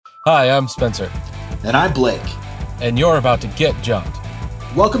Hi, I'm Spencer. And I'm Blake. And you're about to get jumped.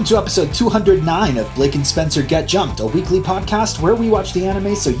 Welcome to episode 209 of Blake and Spencer Get Jumped, a weekly podcast where we watch the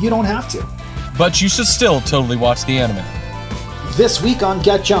anime so you don't have to. But you should still totally watch the anime. This week on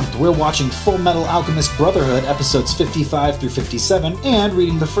Get Jumped, we're watching Full Metal Alchemist Brotherhood episodes 55 through 57 and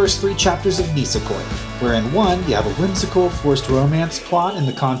reading the first 3 chapters of Nisekoi, where in one, you have a whimsical forced romance plot in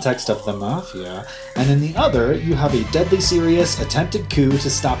the context of the mafia, and in the other, you have a deadly serious attempted coup to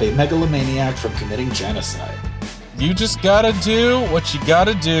stop a megalomaniac from committing genocide. You just gotta do what you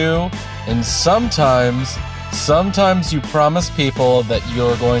gotta do, and sometimes you promise people that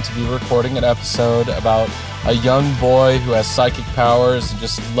you're going to be recording an episode about a young boy who has psychic powers and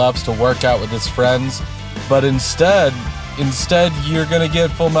just loves to work out with his friends, but instead you're gonna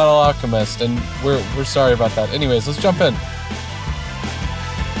get Full Metal Alchemist, and we're sorry about that. Anyways, let's jump in.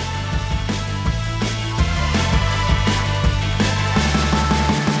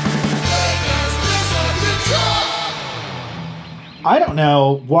 I don't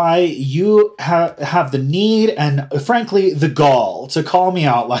know why you have the need and, frankly, the gall to call me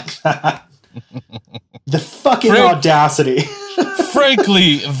out like that. The fucking audacity.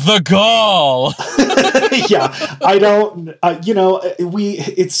 Frankly, the gall. Yeah, I don't,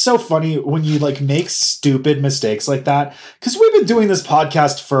 it's so funny when you, make stupid mistakes like that. Because we've been doing this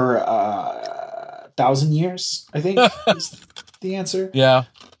podcast for 1,000 years, I think, is the answer. Yeah.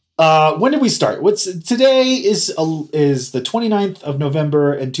 When did we start? Today is the 29th of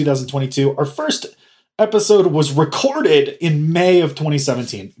November in 2022. Our first episode was recorded in May of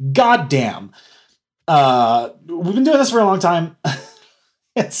 2017. God damn. We've been doing this for a long time.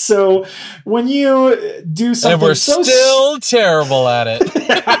 And so when you do something, and we're still terrible at it.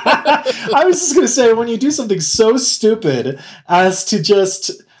 I was just going to say, when you do something so stupid as to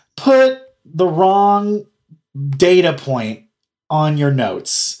just put the wrong data point on your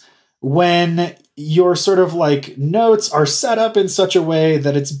notes, when your sort of notes are set up in such a way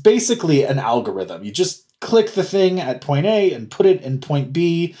that it's basically an algorithm. You just click the thing at point A and put it in point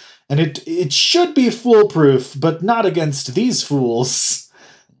B, and it should be foolproof, but not against these fools.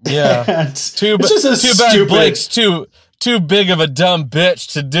 Yeah. Too bad Blake's too big of a dumb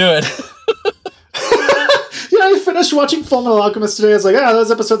bitch to do it. I finished watching Full Metal Alchemist today. I was like,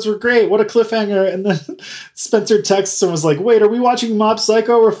 those episodes were great. What a cliffhanger. And then Spencer texts and was like, wait, are we watching Mob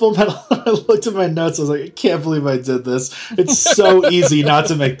Psycho or Full Metal? I looked at my notes. I was like, I can't believe I did this. It's so easy not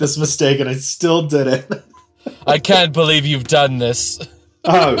to make this mistake, and I still did it. I can't believe you've done this.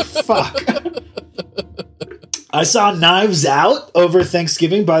 Oh, fuck. I saw Knives Out over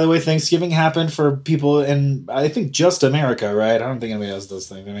Thanksgiving. By the way, Thanksgiving happened for people in, I think, just America, right? I don't think anybody else does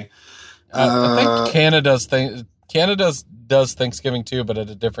Thanksgiving. I think Canada does Thanksgiving too, but at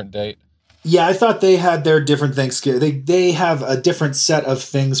a different date. Yeah, I thought they had their different Thanksgiving. They have a different set of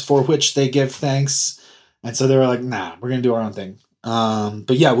things for which they give thanks, and so they were like, "Nah, we're gonna do our own thing."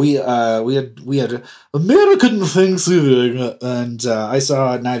 But yeah, we had American Thanksgiving, and I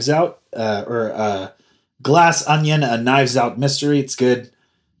saw Knives Out or Glass Onion, a Knives Out mystery. It's good.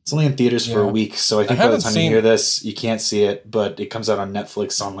 It's only in theaters for a week, so I think by the time you hear this, you can't see it, but it comes out on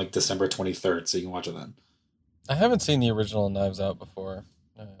Netflix on December 23rd, so you can watch it then. I haven't seen the original Knives Out before.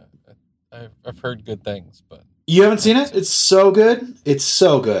 I've heard good things, but... You haven't seen it? It's so good. It's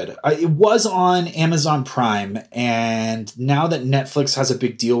so good. It was on Amazon Prime, and now that Netflix has a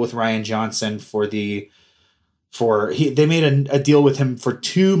big deal with Rian Johnson they made a deal with him for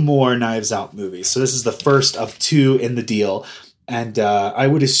 2 more Knives Out movies. So this is the first of 2 in the deal. And I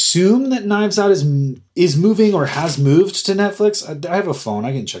would assume that Knives Out is moving or has moved to Netflix. I have a phone.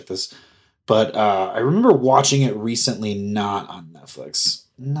 I can check this. But I remember watching it recently not on Netflix.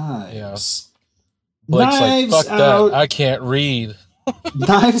 Nice. Yeah. Blake's Knives like, fuck Out, that. I can't read.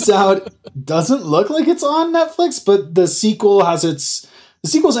 Knives Out doesn't look like it's on Netflix, but the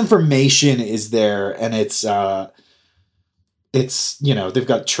sequel's information is there, and it's they've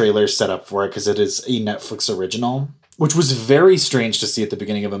got trailers set up for it because it is a Netflix original, which was very strange to see at the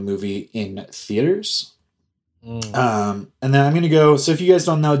beginning of a movie in theaters. And then I'm going to go, so if you guys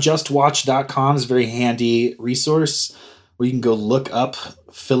don't know, justwatch.com is a very handy resource where you can go look up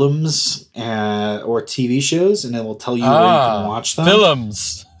films or TV shows, and it will tell you where you can watch them.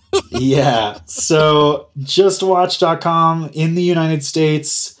 Films. Yeah. So justwatch.com in the United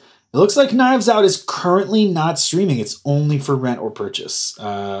States. It looks like Knives Out is currently not streaming. It's only for rent or purchase.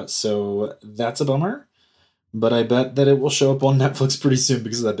 So that's a bummer. But I bet that it will show up on Netflix pretty soon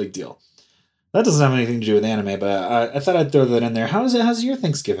because of that big deal. That doesn't have anything to do with anime, but I thought I'd throw that in there. How's your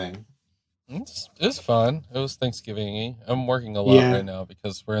Thanksgiving? It's fun. It was Thanksgiving-y. I'm working a lot right now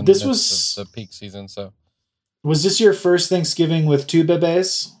because we're in the midst of the peak season. So, was this your first Thanksgiving with 2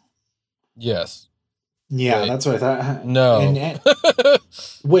 bebés? Yes. Yeah, Wait. that's what I thought. No.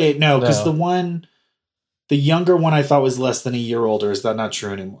 Wait, no, because No. the younger one I thought was less than a year older. Is that not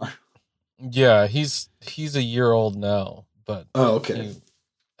true anymore? Yeah, he's a year old now, but Oh, okay.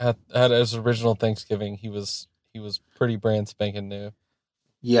 he had his original Thanksgiving. He was pretty brand spanking new.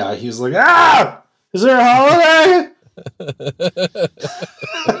 Yeah, he was like, ah, is there a holiday?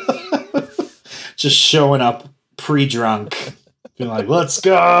 Just showing up pre-drunk, being like, let's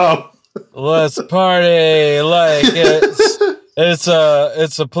go. Let's party like it's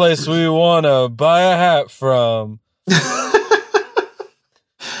a place we want to buy a hat from.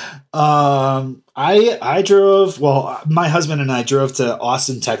 I drove, well, my husband and I drove to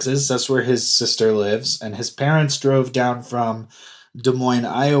Austin, Texas. That's where his sister lives, and his parents drove down from Des Moines,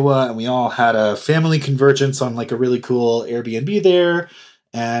 Iowa, and we all had a family convergence on like a really cool Airbnb there.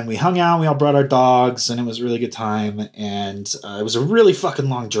 And we hung out, we all brought our dogs, and it was a really good time. And it was a really fucking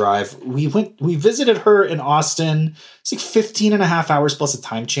long drive. We visited her in Austin. It's like 15 and a half hours plus a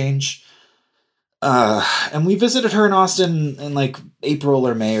time change. And we visited her in Austin in like April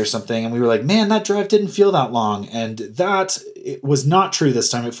or May or something. And we were like, man, that drive didn't feel that long. And it was not true this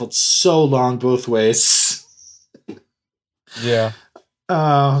time. It felt so long both ways. Yeah.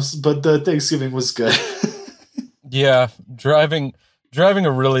 But the Thanksgiving was good. Yeah. Driving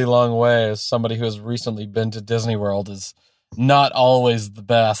a really long way as somebody who has recently been to Disney World is not always the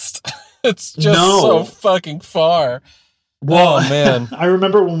best. It's just so fucking far. Well, oh, man. I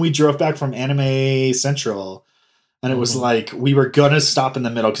remember when we drove back from Anime Central, and it was like we were going to stop in the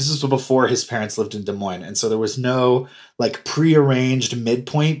middle because this was before his parents lived in Des Moines. And so there was no like prearranged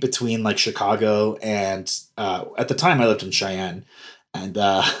midpoint between like Chicago and at the time I lived in Cheyenne. And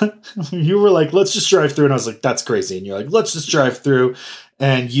you were like, let's just drive through. And I was like, that's crazy. And you're like, let's just drive through.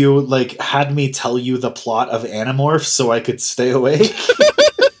 And you like had me tell you the plot of Animorphs so I could stay awake.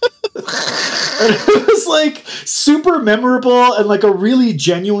 And it was like super memorable and like a really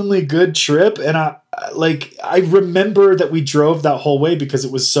genuinely good trip. And I remember that we drove that whole way because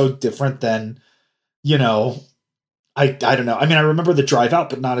it was so different than, you know, I don't know. I mean, I remember the drive out,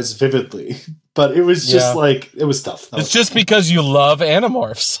 but not as vividly. But it was just like, it was tough. It's just because you love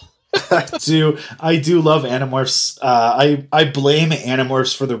Animorphs. I do love Animorphs. I blame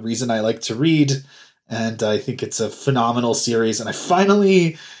Animorphs for the reason I like to read. And I think it's a phenomenal series. And I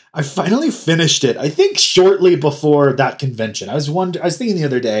finally finished it. I think shortly before that convention. I was thinking the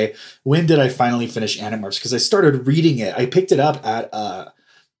other day, when did I finally finish Animorphs? Because I started reading it. I picked it up at a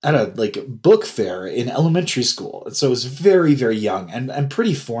like book fair in elementary school. And so it was very, very young and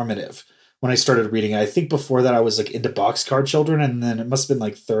pretty formative when I started reading it. I think before that I was like into Boxcar Children, and then it must have been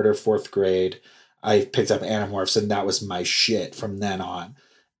like 3rd or 4th grade. I picked up Animorphs, and that was my shit from then on.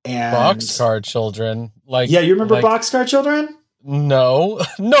 And Boxcar Children. Yeah, you remember Boxcar Children? No.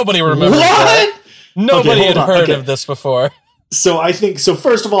 Nobody remembers what? That. Nobody had heard of this before. So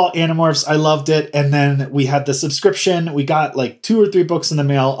first of all, Animorphs, I loved it. And then we had the subscription. We got like 2 or 3 books in the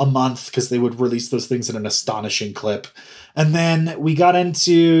mail a month because they would release those things at an astonishing clip. And then we got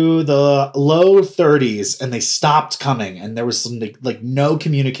into the low 30s and they stopped coming, and there was some like no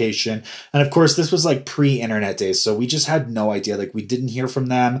communication. And of course, this was like pre-internet days. So we just had no idea. Like we didn't hear from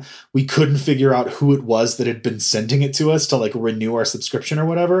them. We couldn't figure out who it was that had been sending it to us to like renew our subscription or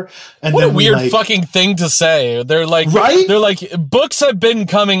whatever. And what then a weird fucking thing to say. They're like, right? They're like, books have been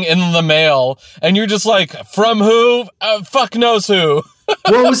coming in the mail. And you're just like, from who? Fuck knows who.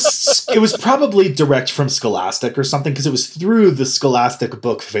 Well, it was probably direct from Scholastic or something, because it was through the Scholastic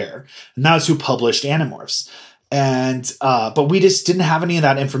Book Fair, and that's who published Animorphs. And but we just didn't have any of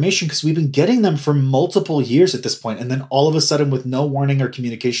that information because we've been getting them for multiple years at this point, and then all of a sudden, with no warning or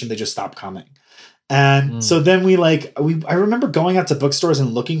communication, they just stopped coming. And so then I remember going out to bookstores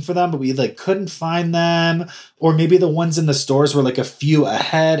and looking for them, but we like couldn't find them, or maybe the ones in the stores were like a few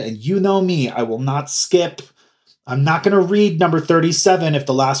ahead. And you know me, I will not skip. I'm not going to read number 37 if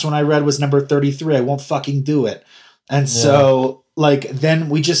the last one I read was number 33. I won't fucking do it. And so like then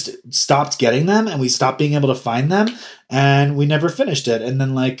we just stopped getting them, and we stopped being able to find them, and we never finished it. And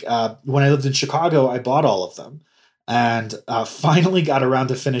then like when I lived in Chicago, I bought all of them, and finally got around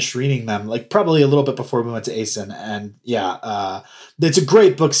to finish reading them, like probably a little bit before we went to ASIN. And it's a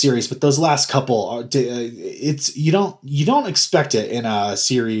great book series, but those last couple are, you don't expect it in a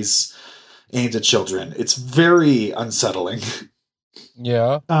series aimed at children. It's very unsettling.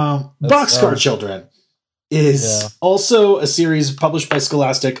 Yeah. Boxcar Children is also a series published by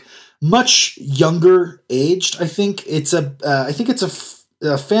Scholastic, much younger aged. I think it's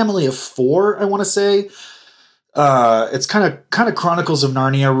a family of 4, I want to say. It's kind of Chronicles of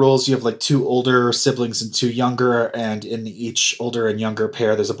Narnia rules. You have like 2 older siblings and 2 younger, and in each older and younger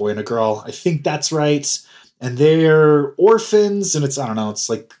pair, there's a boy and a girl. I think that's right. And they're orphans, and it's, I don't know, it's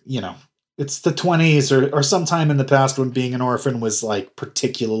like, it's the 20s or sometime in the past when being an orphan was like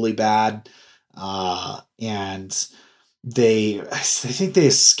particularly bad. And I think they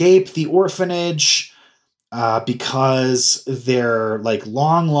escape the orphanage because their like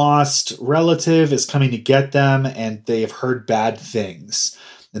long lost relative is coming to get them, and they have heard bad things.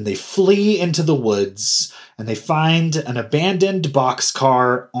 And they flee into the woods, and they find an abandoned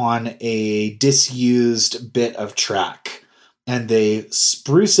boxcar on a disused bit of track. And they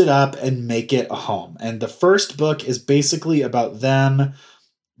spruce it up and make it a home. And the first book is basically about them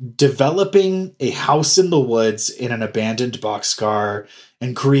developing a house in the woods in an abandoned boxcar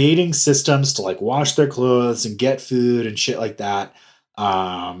and creating systems to like wash their clothes and get food and shit like that.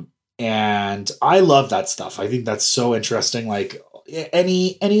 And I love that stuff. I think that's so interesting. Like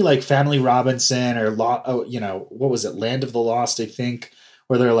any like Family Robinson or what was it? Land of the Lost, I think,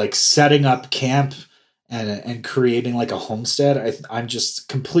 where they're like setting up camp and creating like a homestead. I'm just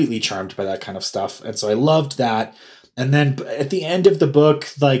completely charmed by that kind of stuff. And so I loved that. And then at the end of the book,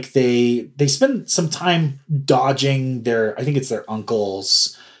 like they spend some time dodging I think it's their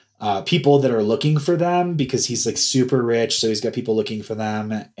uncle's people that are looking for them, because he's like super rich. So he's got people looking for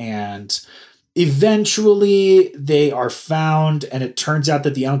them. And eventually they are found, and it turns out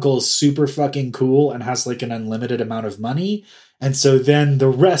that the uncle is super fucking cool and has like an unlimited amount of money. And so then the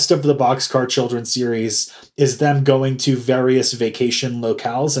rest of the Boxcar Children series is them going to various vacation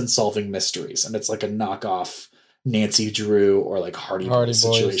locales and solving mysteries. And it's like a knockoff Nancy Drew or like Hardy Boys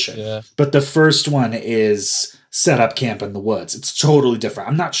situation. Yeah. But the first one is set up camp in the woods. It's totally different.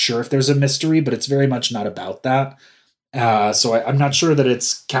 I'm not sure if there's a mystery, but it's very much not about that. So I'm not sure that it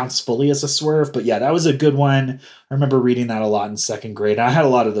counts fully as a swerve, but yeah, that was a good one. I remember reading that a lot in 2nd grade. I had a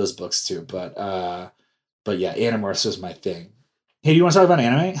lot of those books too, but yeah, Animorphs was my thing. Hey, do you want to talk about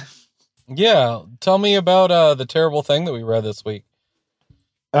anime? Yeah. Tell me about the terrible thing that we read this week.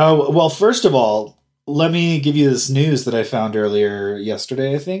 Oh, well, first of all, let me give you this news that I found earlier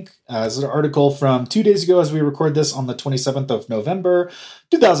yesterday, I think. It's an article from 2 days ago as we record this on the 27th of November,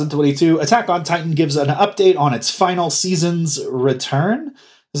 2022. Attack on Titan gives an update on its final season's return.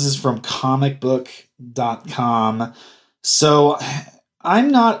 This is from comicbook.com. So I'm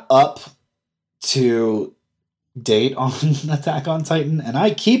not up to date on Attack on Titan, and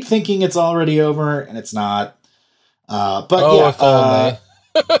I keep thinking it's already over, and it's not. If only.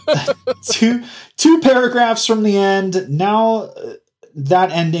 two paragraphs from the end. Now that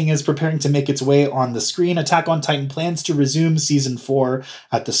ending is preparing to make its way on the screen. Attack on Titan plans to resume season 4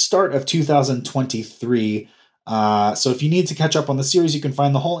 at the start of 2023. So if you need to catch up on the series, you can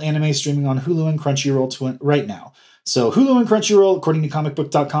find the whole anime streaming on Hulu and Crunchyroll right now. So Hulu and Crunchyroll, according to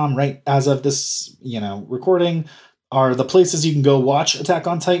comicbook.com, right as of this, recording, are the places you can go watch Attack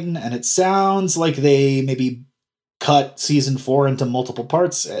on Titan. And it sounds like they maybe cut season 4 into multiple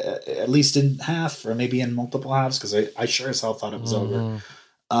parts, at least in half, or maybe in multiple halves, because I sure as hell thought it was over.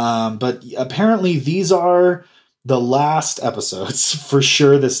 But apparently these are the last episodes for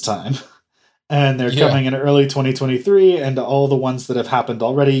sure this time. And they're coming in early 2023, and all the ones that have happened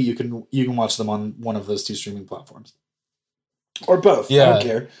already, you can watch them on one of those 2 streaming platforms. Or both. Yeah. I don't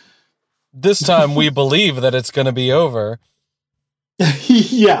care. This time we believe that it's going to be over.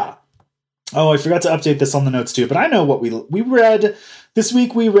 Yeah. Oh, I forgot to update this on the notes too, but I know what we read. This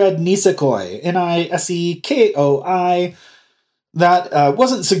week we read Nisekoi, Nisekoi. That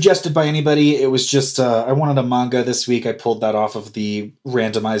wasn't suggested by anybody. It was just, I wanted a manga this week. I pulled that off of the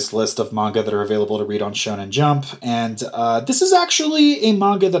randomized list of manga that are available to read on Shonen Jump. And this is actually a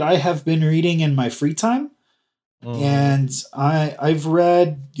manga that I have been reading in my free time. And I've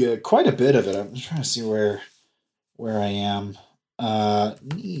read quite a bit of it. I'm trying to see where I am.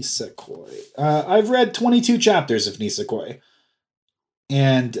 Nisekoi. I've read 22 chapters of Nisekoi.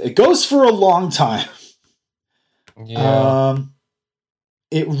 And it goes for a long time. Yeah.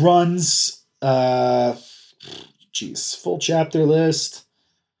 It runs, full chapter list.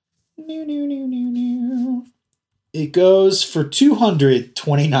 It goes for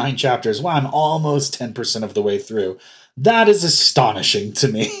 229 chapters. Wow, I'm almost 10% of the way through. That is astonishing to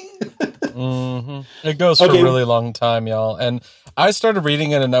me. It goes for a really long time, y'all. And I started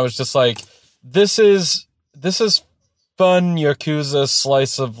reading it, and I was just like, this is fun Yakuza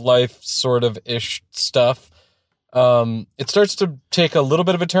slice of life sort of ish stuff. It starts to take a little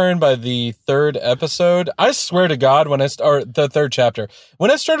bit of a turn by the 3rd episode. I swear to God, or the 3rd chapter, when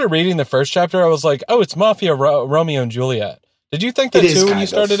I started reading the 1st chapter, I was like, oh, it's Mafia Romeo and Juliet. Did you think that too when you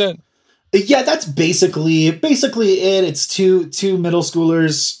started it? Yeah, that's basically it. It's two middle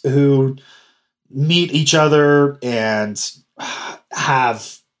schoolers who meet each other and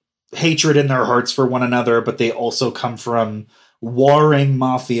have hatred in their hearts for one another, but they also come from warring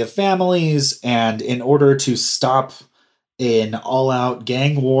mafia families, and in order to stop an all-out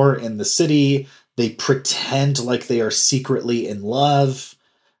gang war in the city, they pretend like they are secretly in love,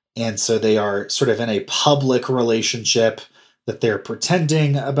 and so they are sort of in a public relationship that they're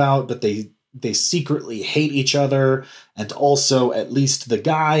pretending about, but they secretly hate each other. And also, at least the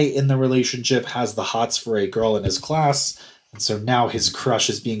guy in the relationship has the hots for a girl in his class, and so now his crush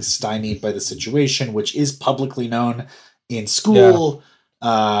is being stymied by the situation, which is publicly known in school.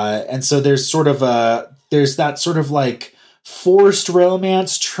 And so there's that sort of like forced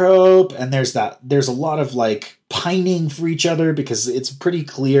romance trope, and there's a lot of like pining for each other, because it's pretty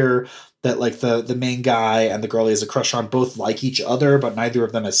clear that like the main guy and the girl he has a crush on both like each other, but neither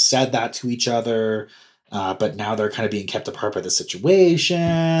of them has said that to each other. But now they're kind of being kept apart by the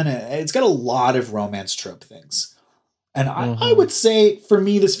situation. It's got a lot of romance trope things. And I would say, for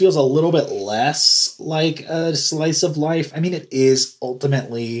me, this feels a little bit less like a slice of life. I mean, it is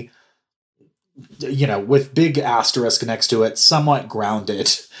ultimately, with big asterisk next to it, somewhat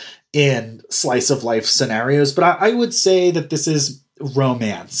grounded in slice of life scenarios. But I would say that this is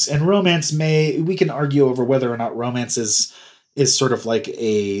romance. And romance we can argue over whether or not romance is sort of like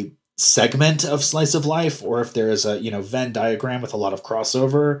a segment of slice of life, or if there is a, Venn diagram with a lot of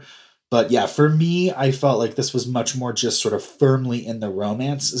crossover. But yeah, for me, I felt like this was much more just sort of firmly in the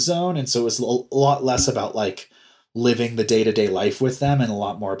romance zone. And so it was a lot less about like living the day-to-day life with them, and a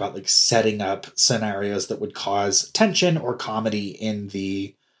lot more about like setting up scenarios that would cause tension or comedy in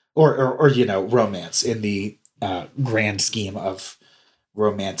the, or romance in the grand scheme of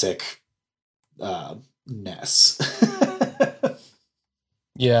romantic ness.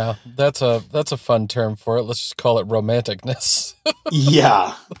 Yeah, that's a fun term for it. Let's just call it romanticness.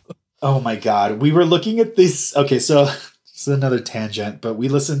 Yeah. Oh my God. We were looking at this. Okay, so it's another tangent, but we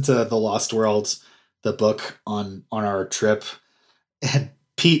listened to The Lost World, the book, on our trip, and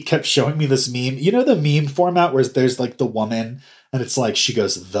Pete kept showing me this meme. You know the meme format where there's like the woman and it's like she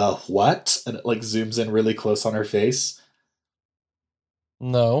goes, "The what?" and it like zooms in really close on her face.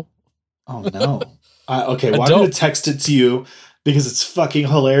 No. Oh no. Okay, well, I'm going to text it to you because it's fucking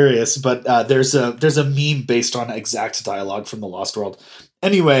hilarious. But there's a meme based on exact dialogue from The Lost World.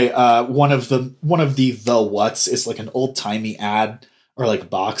 Anyway, one of the what's is like an old timey ad or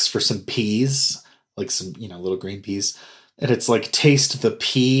like box for some peas, like some little green peas, and it's like taste the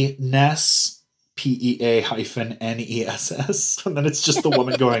pea-ness, PEA-NESS, and then it's just the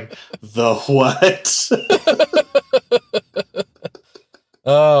woman going, "The what?"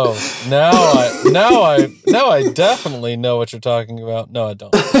 Oh, now I definitely know what you're talking about. No, I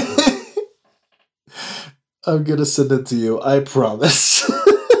don't. I'm gonna send it to you. I promise.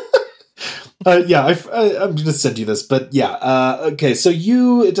 Yeah, I'm gonna send you this. But yeah, okay. So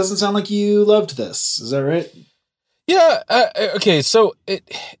it doesn't sound like you loved this. Is that right? Yeah. Okay. So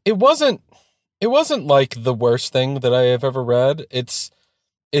it wasn't like the worst thing that I have ever read. It's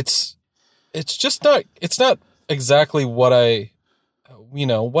just not. It's not exactly what I'm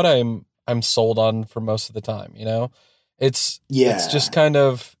sold on for most of the time. It's just kind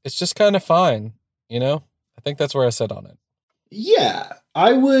of fine. I think that's where I sit on it. Yeah,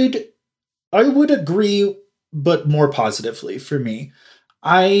 I would agree, but more positively for me.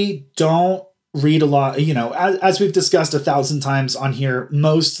 I don't read a lot, as we've discussed 1,000 times on here,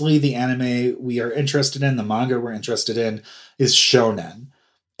 mostly the anime we are interested in, the manga we're interested in, is shonen.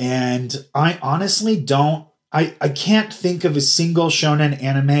 And I honestly I can't think of a single shonen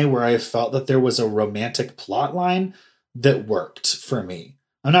anime where I felt that there was a romantic plot line that worked for me.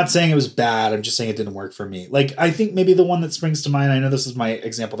 I'm not saying it was bad. I'm just saying it didn't work for me. Like, I think maybe the one that springs to mind, I know this is my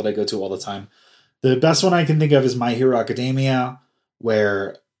example that I go to all the time. The best one I can think of is My Hero Academia,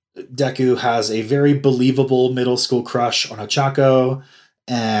 where Deku has a very believable middle school crush on Ochako,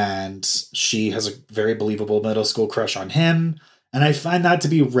 and she has a very believable middle school crush on him. And I find that to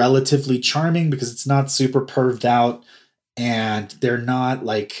be relatively charming because it's not super perved out, and they're not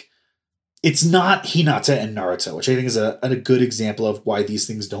like, it's not Hinata and Naruto, which I think is a good example of why these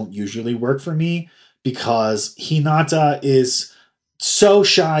things don't usually work for me, because Hinata is so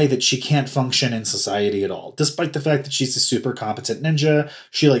shy that she can't function in society at all. Despite the fact that she's a super competent ninja,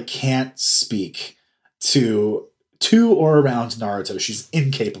 she like can't speak to or around Naruto. She's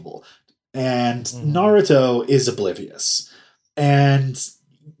incapable. And Naruto is oblivious. And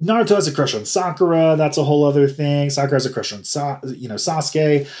Naruto has a crush on Sakura. That's a whole other thing. Sakura has a crush on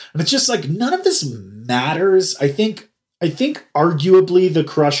Sasuke. And it's just like, none of this matters. I think I think arguably the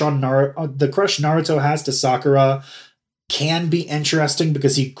crush Naruto has to Sakura can be interesting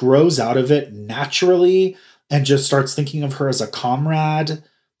because he grows out of it naturally and just starts thinking of her as a comrade,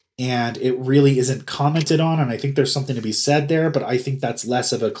 and it really isn't commented on, and I think there's something to be said there, but I think that's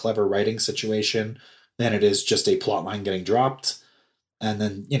less of a clever writing situation than it is just a plotline getting dropped. And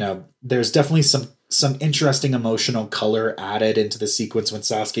then, there's definitely some interesting emotional color added into the sequence when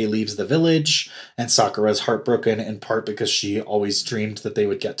Sasuke leaves the village and Sakura's heartbroken in part because she always dreamed that they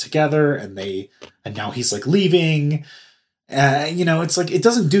would get together, and now he's like leaving. It's like, it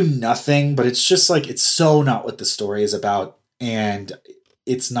doesn't do nothing, but it's just like, it's so not what the story is about, and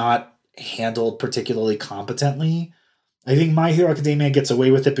it's not handled particularly competently. I think My Hero Academia gets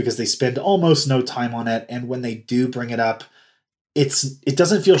away with it because they spend almost no time on it, and when they do bring it up, it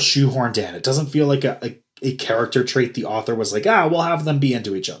doesn't feel shoehorned in. It doesn't feel like a character trait the author was like, we'll have them be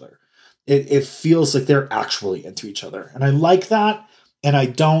into each other. It feels like they're actually into each other, and I like that, and I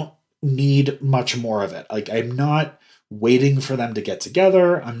don't need much more of it. Like, I'm not waiting for them to get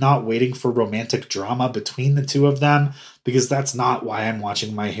together. I'm not waiting for romantic drama between the two of them, because that's not why I'm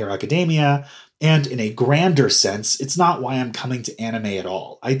watching My Hero Academia. And in a grander sense, it's not why I'm coming to anime at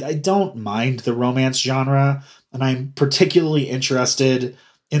all. I don't mind the romance genre, and I'm particularly interested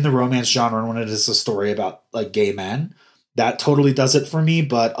in the romance genre when it is a story about like gay men. That totally does it for me.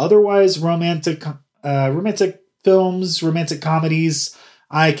 But otherwise, romantic films, romantic comedies,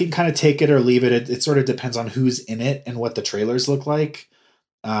 I can kind of take it or leave it. It sort of depends on who's in it and what the trailers look like.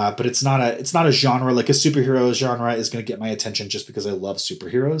 But it's not a genre like a superhero genre is going to get my attention just because I love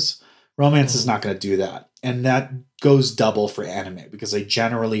superheroes. Romance is not going to do that. And that goes double for anime, because I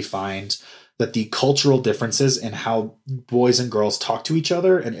generally find that the cultural differences in how boys and girls talk to each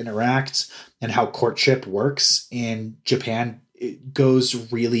other and interact and how courtship works in Japan, it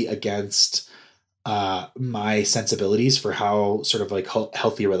goes really against my sensibilities for how sort of like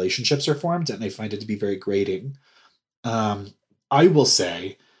healthy relationships are formed. And I find it to be very grating. I will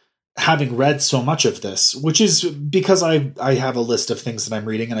say, having read so much of this, which is because I have a list of things that I'm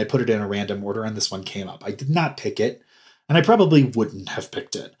reading and I put it in a random order and this one came up. I did not pick it, and I probably wouldn't have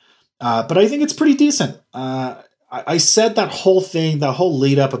picked it. But I think it's pretty decent. I said that whole thing, the whole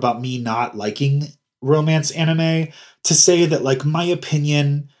lead up about me not liking romance anime to say that like my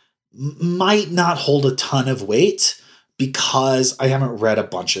opinion might not hold a ton of weight because I haven't read a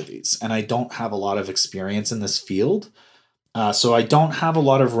bunch of these and I don't have a lot of experience in this field. So I don't have a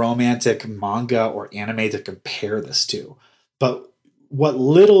lot of romantic manga or anime to compare this to. But what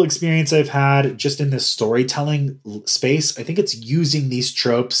little experience I've had just in this storytelling space, I think it's using these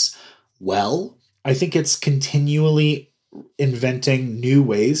tropes well. I think it's continually inventing new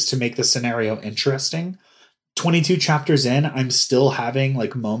ways to make the scenario interesting. 22 chapters in, I'm still having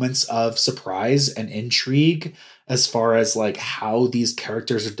like moments of surprise and intrigue as far as like how these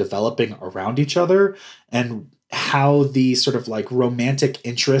characters are developing around each other and how the sort of like romantic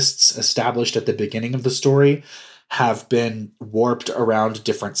interests established at the beginning of the story have been warped around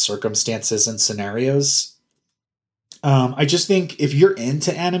different circumstances and scenarios. I just think if you're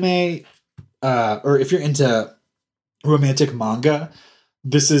into anime, or if you're into romantic manga,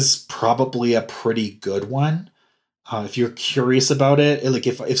 this is probably a pretty good one. If you're curious about it, like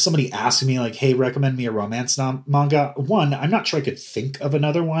if somebody asked me like, hey, recommend me a romance manga, one, I'm not sure I could think of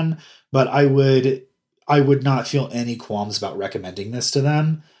another one, but I would not feel any qualms about recommending this to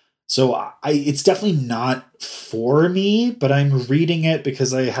them. So it's definitely not for me, but I'm reading it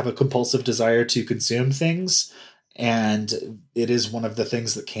because I have a compulsive desire to consume things. And it is one of the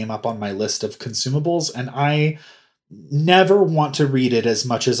things that came up on my list of consumables. And I never want to read it as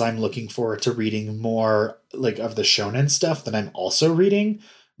much as I'm looking forward to reading more like of the shonen stuff that I'm also reading.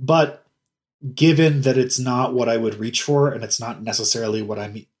 But given that it's not what I would reach for, and it's not necessarily what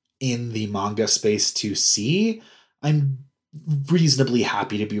I'm in the manga space to see, I'm reasonably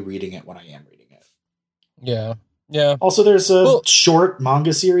happy to be reading it when I am reading it. Yeah. Yeah. Also, there's a short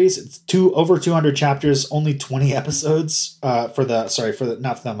manga series. It's over 200 chapters, only 20 episodes for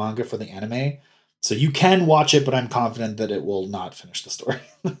the manga, for the anime. So you can watch it, but I'm confident that it will not finish the story.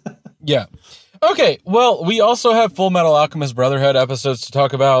 Yeah. Okay. Well, we also have Full Metal Alchemist Brotherhood episodes to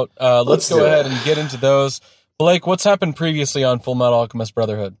talk about. Let's go ahead and get into those. Blake, what's happened previously on Full Metal Alchemist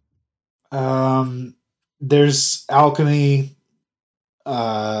Brotherhood? There's alchemy.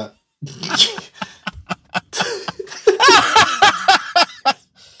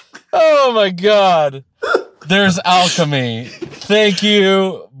 Oh my God. There's alchemy. Thank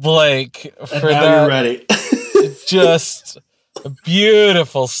you, Blake, for now that. You're ready. Just a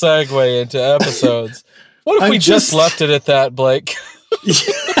beautiful segue into episodes. What if we just left it at that, Blake?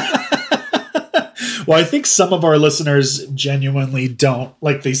 Well, Well, I think some of our listeners genuinely don't,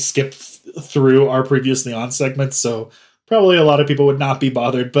 like, they skip through our previously on segments, so probably a lot of people would not be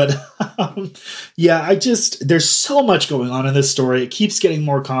bothered. But yeah, there's so much going on in this story. It keeps getting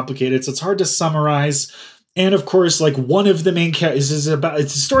more complicated, so it's hard to summarize. And of course, like, one of the main characters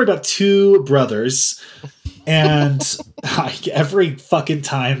it's a story about two brothers. And every fucking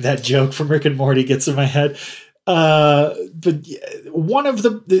time that joke from Rick and Morty gets in my head. But one of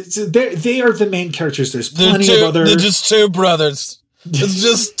they are the main characters. There's plenty of other. They're just two brothers. It's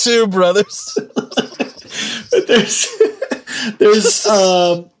just two brothers.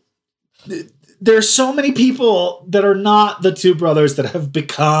 There's so many people that are not the two brothers that have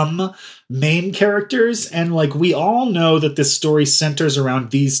become main characters, and like, we all know that this story centers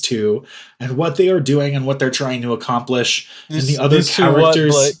around these two and what they are doing and what they're trying to accomplish. And the other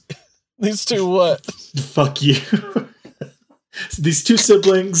characters, these two what? Fuck you. These two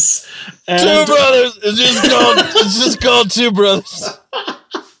siblings, and two brothers. It's just called two brothers.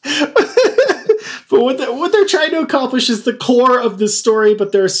 But what they're trying to accomplish is the core of this story,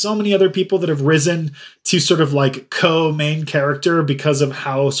 but there are so many other people that have risen to sort of like co-main character because of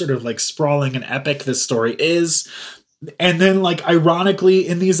how sort of like sprawling and epic this story is. And then, like, ironically,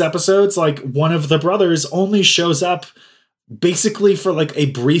 in these episodes, like, one of the brothers only shows up basically for like a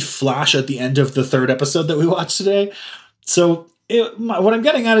brief flash at the end of the third episode that we watched today. So what I'm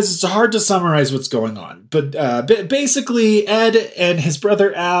getting at is it's hard to summarize what's going on. But basically, Ed and his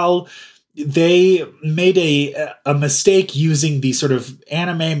brother Al, they made a mistake using the sort of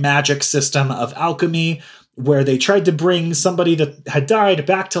anime magic system of alchemy, where they tried to bring somebody that had died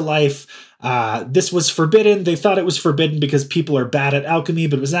back to life. This was forbidden. They thought it was forbidden because people are bad at alchemy,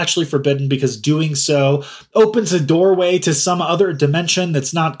 but it was actually forbidden because doing so opens a doorway to some other dimension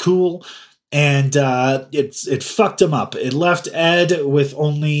that's not cool. And it fucked him up. It left Ed with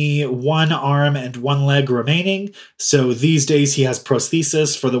only one arm and one leg remaining. So these days he has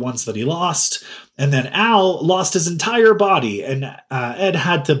prosthesis for the ones that he lost. And then Al lost his entire body, and Ed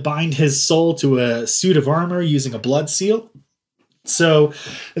had to bind his soul to a suit of armor using a blood seal. So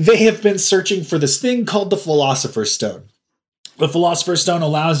they have been searching for this thing called the Philosopher's Stone. The Philosopher's Stone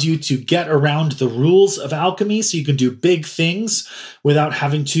allows you to get around the rules of alchemy, so you can do big things without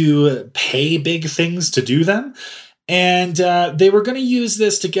having to pay big things to do them. And they were going to use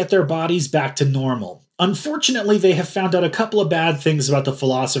this to get their bodies back to normal. Unfortunately, they have found out a couple of bad things about the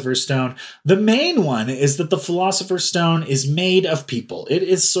Philosopher's Stone. The main one is that the Philosopher's Stone is made of people. It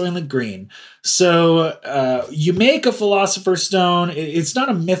is Soylent Green. So you make a Philosopher's Stone. It's not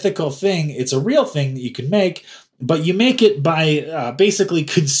a mythical thing. It's a real thing that you can make. But you make it by basically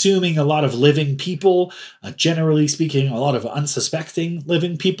consuming a lot of living people, generally speaking, a lot of unsuspecting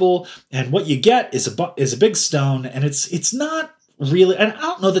living people. And what you get is a big stone, and it's not really, and I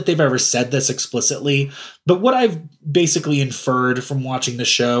don't know that they've ever said this explicitly, but what I've basically inferred from watching the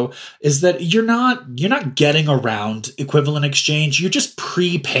show is that you're not getting around equivalent exchange. You're just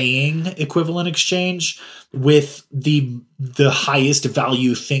prepaying equivalent exchange with the highest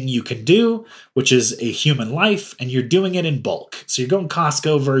value thing you can do, which is a human life, and you're doing it in bulk. So you're going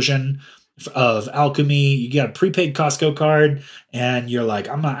Costco version of alchemy. You get a prepaid Costco card, and you're like,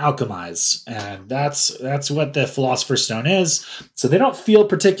 I'm gonna alchemize, and that's what the Philosopher's Stone is. So they don't feel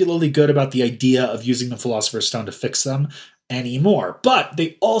particularly good about the idea of using the Philosopher's Stone to fix them anymore. But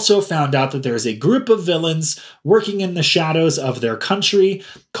they also found out that there is a group of villains working in the shadows of their country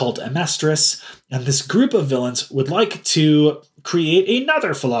called Amestris, and this group of villains would like to create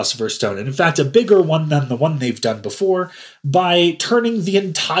another Philosopher's Stone, and in fact a bigger one than the one they've done before, by turning the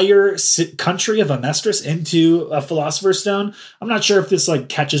entire country of Amestris into a Philosopher's Stone. I'm not sure if this like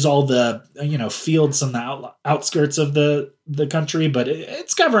catches all the fields on the outskirts of the country, but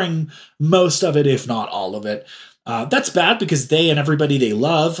it's covering most of it, if not all of it. That's bad because they and everybody they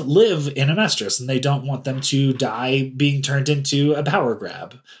love live in Amestris, and they don't want them to die being turned into a power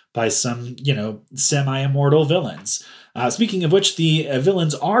grab by some, semi-immortal villains. Speaking of which, the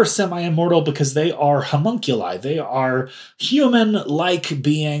villains are semi-immortal because they are homunculi. They are human-like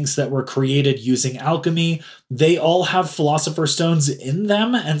beings that were created using alchemy. They all have Philosopher's Stones in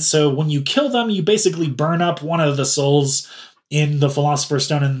them, and so when you kill them, you basically burn up one of the souls in the Philosopher's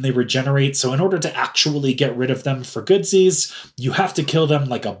Stone and they regenerate. So in order to actually get rid of them for goodsies, you have to kill them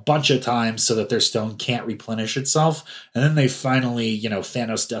like a bunch of times so that their stone can't replenish itself. And then they finally,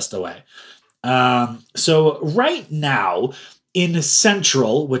 Thanos dust away. So right now in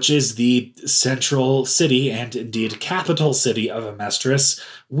Central, which is the central city and indeed capital city of Amestris,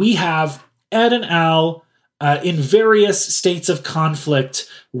 we have Ed and Al in various states of conflict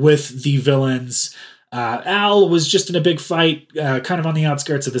with the villains. Al was just in a big fight, kind of on the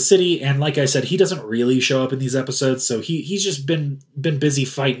outskirts of the city, and like I said, he doesn't really show up in these episodes, so he's just been busy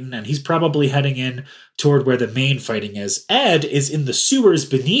fighting, and he's probably heading in toward where the main fighting is. Ed is in the sewers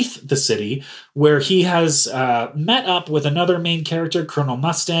beneath the city, where he has met up with another main character, Colonel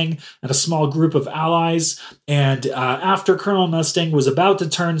Mustang, and a small group of allies. And after Colonel Mustang was about to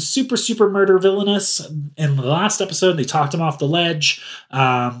turn super murder villainous in the last episode, they talked him off the ledge.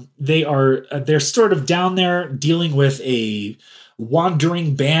 They're sort of down there dealing with a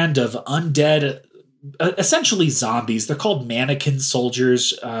wandering band of undead, essentially zombies. They're called mannequin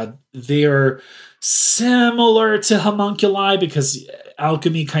soldiers. They're similar to homunculi because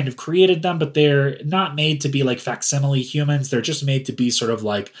alchemy kind of created them, but they're not made to be like facsimile humans. They're just made to be sort of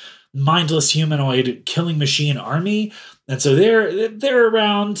like mindless humanoid killing machine army. And so they're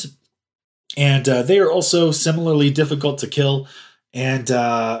around, and they are also similarly difficult to kill. And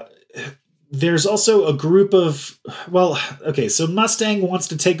there's also a group of, so Mustang wants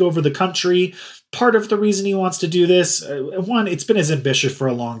to take over the country. Part of the reason he wants to do this, one, it's been his ambition for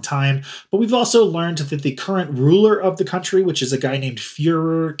a long time, but we've also learned that the current ruler of the country, which is a guy named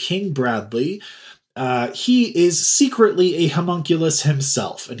Führer King Bradley, he is secretly a homunculus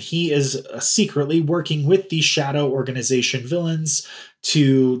himself, and he is secretly working with the Shadow Organization villains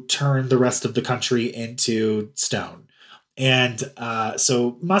to turn the rest of the country into stone. And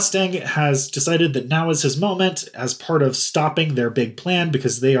so Mustang has decided that now is his moment as part of stopping their big plan,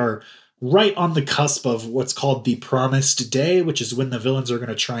 because they are right on the cusp of what's called the Promised Day, which is when the villains are going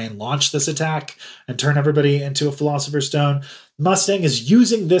to try and launch this attack and turn everybody into a Philosopher's Stone. Mustang is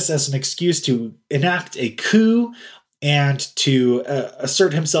using this as an excuse to enact a coup and to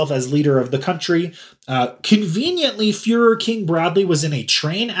assert himself as leader of the country. Conveniently, Führer King Bradley was in a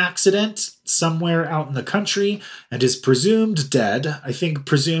train accident somewhere out in the country and is presumed dead. I think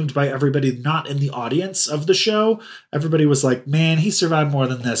presumed by everybody not in the audience of the show. Everybody was like, man, he survived more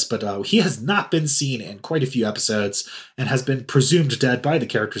than this, but he has not been seen in quite a few episodes and has been presumed dead by the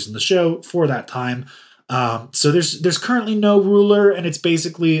characters in the show for that time. So there's currently no ruler, and it's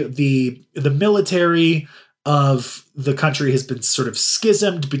basically the military of the country has been sort of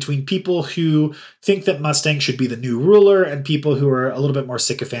schismed between people who think that Mustang should be the new ruler and people who are a little bit more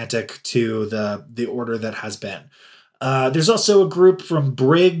sycophantic to the order that has been. There's also a group from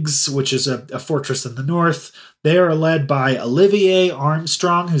Briggs, which is a fortress in the north. They are led by Olivier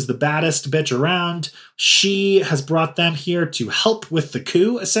Armstrong, who's the baddest bitch around. She has brought them here to help with the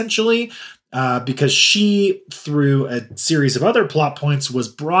coup, essentially, because she, through a series of other plot points, was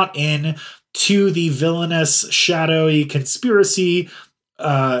brought in to the villainous, shadowy conspiracy,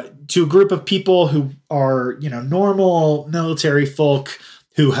 to a group of people who are, normal military folk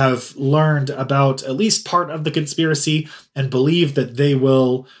who have learned about at least part of the conspiracy and believe that they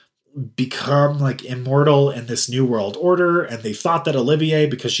will become like immortal in this new world order. And they thought that Olivier,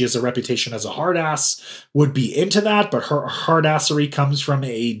 because she has a reputation as a hard ass, would be into that, but her hard assery comes from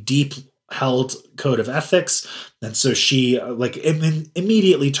a deep held code of ethics, and so she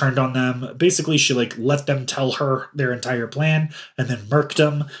immediately turned on them. Basically, she let them tell her their entire plan and then murked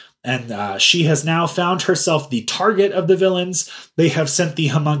them. And she has now found herself the target of the villains. They have sent the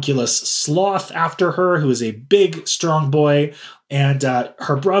homunculus Sloth after her, who is a big, strong boy. And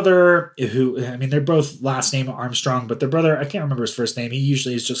her brother, they're both last name Armstrong, but their brother, I can't remember his first name. He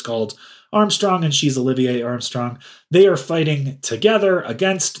usually is just called Armstrong, and she's Olivier Armstrong. They are fighting together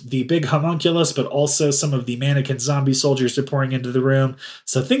against the big homunculus, but also some of the mannequin zombie soldiers are pouring into the room.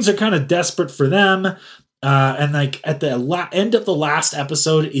 So things are kind of desperate for them. And at the end of the last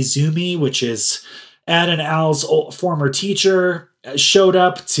episode, Izumi, which is Ed and Al's former teacher, showed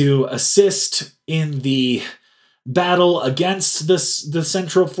up to assist in the battle against the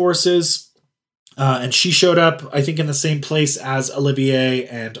Central Forces. And she showed up, I think, in the same place as Olivier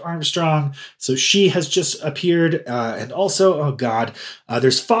and Armstrong. So she has just appeared. And also,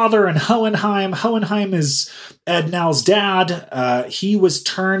 there's Father and Hohenheim. Hohenheim is Ed and Al's dad. He was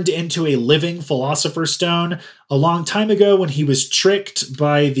turned into a living Philosopher's Stone a long time ago when he was tricked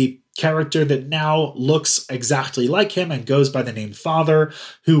by the character that now looks exactly like him and goes by the name Father,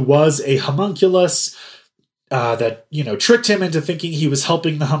 who was a homunculus. That tricked him into thinking he was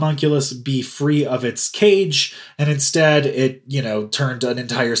helping the homunculus be free of its cage, and instead it turned an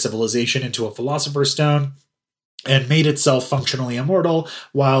entire civilization into a Philosopher's Stone and made itself functionally immortal,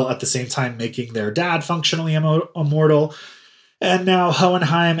 while at the same time making their dad functionally immortal. And now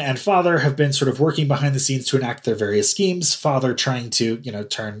Hohenheim and Father have been sort of working behind the scenes to enact their various schemes. Father trying to,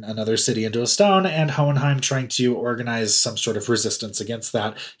 turn another city into a stone, and Hohenheim trying to organize some sort of resistance against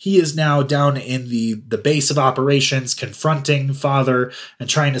that. He is now down in the base of operations, confronting Father and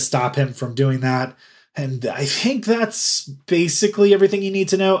trying to stop him from doing that. And I think that's basically everything you need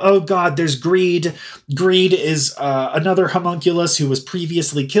to know. Oh god, there's Greed. Greed is another homunculus who was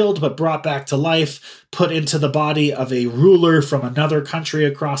previously killed but brought back to life, put into the body of a ruler from another country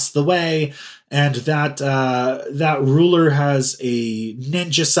across the way. And that ruler has a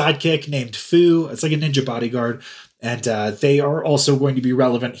ninja sidekick named Fu. It's like a ninja bodyguard. And they are also going to be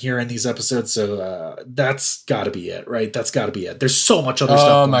relevant here in these episodes. So that's got to be it, right? That's got to be it. There's so much other stuff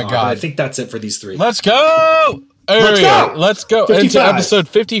going on. Oh, my God. I think that's it for these three. Let's go! Let's go 55. Into episode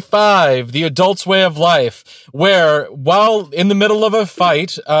 55, The Adult's Way of Life, where, while in the middle of a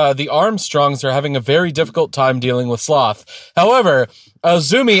fight, the Armstrongs are having a very difficult time dealing with Sloth. However,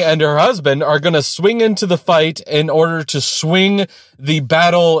 Azumi and her husband are going to swing into the fight in order to swing the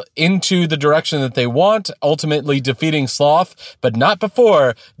battle into the direction that they want, ultimately defeating Sloth, but not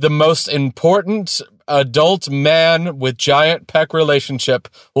before the most important adult man with giant peck relationship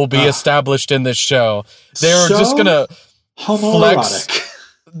will be established in this show. They're so just going to flex.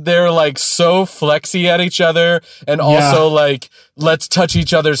 They're like so flexy at each other, and also like let's touch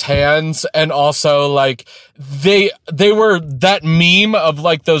each other's hands, and also like they were that meme of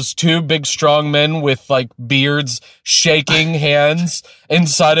like those two big strong men with like beards shaking hands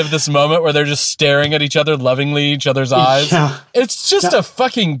inside of this moment where they're just staring at each other lovingly, each other's eyes. It's just a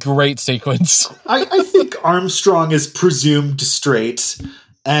fucking great sequence. I think Armstrong is presumed straight.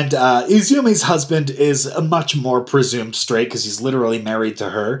 And Izumi's husband is a much more presumed straight because he's literally married to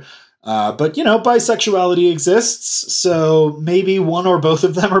her. But, you know, bisexuality exists, so maybe one or both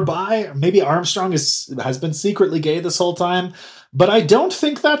of them are bi. Maybe Armstrong has been secretly gay this whole time. But I don't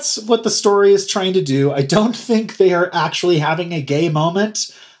think that's what the story is trying to do. I don't think they are actually having a gay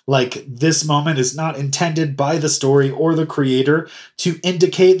moment. Like, this moment is not intended by the story or the creator to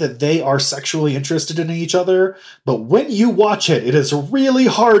indicate that they are sexually interested in each other. But when you watch it, it is really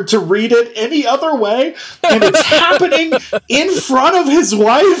hard to read it any other way. And it's happening in front of his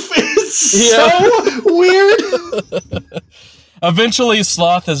wife. It's so weird. Eventually,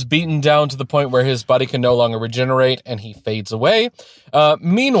 Sloth is beaten down to the point where his body can no longer regenerate, and he fades away.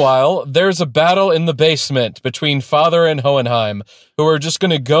 Meanwhile, there's a battle in the basement between Father and Hohenheim, who are just going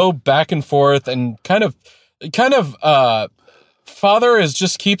to go back and forth, and kind of, Father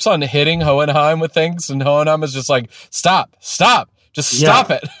just keeps on hitting Hohenheim with things, and Hohenheim is just like, stop, just stop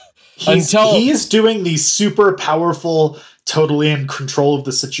it. He's doing the super powerful, totally in control of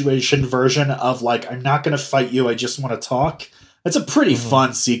the situation version of like, I'm not going to fight you, I just want to talk. It's a pretty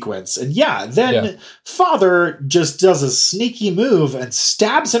fun sequence. And then Father just does a sneaky move and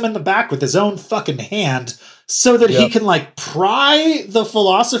stabs him in the back with his own fucking hand so that he can like pry the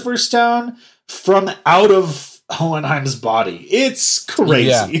Philosopher's Stone from out of Hohenheim's body. It's crazy.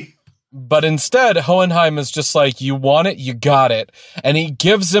 Yeah. But instead, Hohenheim is just like, you want it, you got it. And he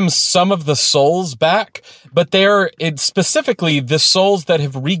gives him some of the souls back, but it's specifically the souls that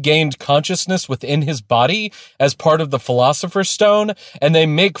have regained consciousness within his body as part of the Philosopher's Stone, and they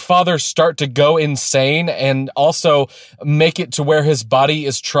make Father start to go insane and also make it to where his body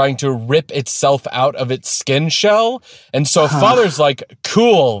is trying to rip itself out of its skin shell. And so Father's like,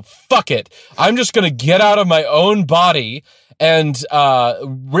 cool, fuck it. I'm just going to get out of my own body and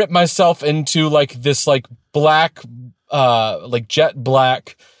rip myself into like this like black, like jet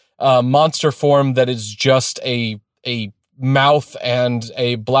black monster form that is just a mouth and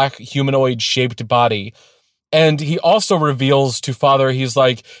a black humanoid shaped body. And he also reveals to Father, he's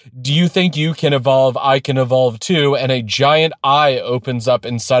like, do you think you can evolve? I can evolve too. And a giant eye opens up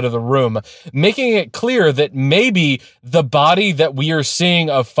inside of the room, making it clear that maybe the body that we are seeing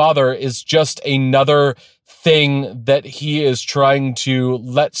of Father is just another thing that he is trying to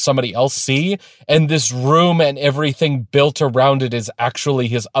let somebody else see, and this room and everything built around it is actually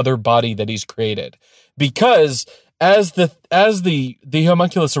his other body that he's created. Because as the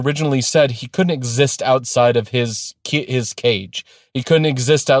homunculus originally said, he couldn't exist outside of his cage. He couldn't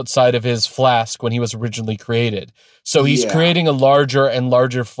exist outside of his flask when he was originally created. So he's creating a larger and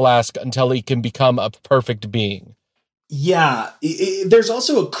larger flask until he can become a perfect being. Yeah, there's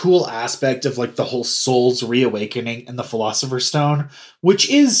also a cool aspect of like the whole soul's reawakening in the Philosopher's Stone, which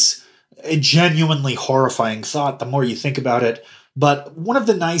is a genuinely horrifying thought the more you think about it. But one of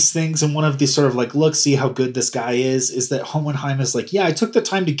the nice things and one of the sort of like, look, see how good this guy is that Hohenheim is like, yeah, I took the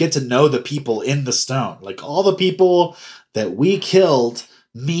time to get to know the people in the stone. Like all the people that we killed,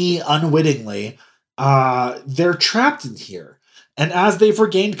 me unwittingly, they're trapped in here. And as they've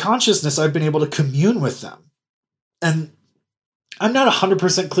regained consciousness, I've been able to commune with them. And I'm not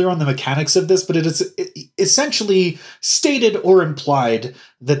 100% clear on the mechanics of this, but it is essentially stated or implied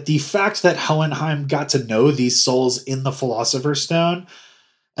that the fact that Hohenheim got to know these souls in the Philosopher's Stone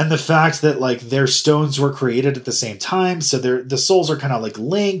And the fact that like their stones were created at the same time, so the souls are kind of like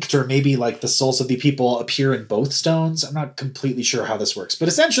linked, or maybe like the souls of the people appear in both stones. I'm not completely sure how this works, but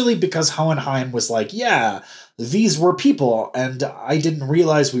essentially because Hohenheim was like, yeah, these were people, and I didn't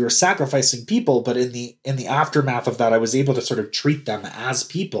realize we were sacrificing people, but in the aftermath of that, I was able to sort of treat them as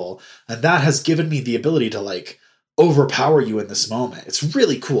people, and that has given me the ability to like overpower you in this moment. It's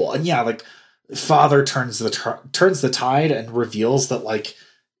really cool, and yeah, like Father turns the tide and reveals that like,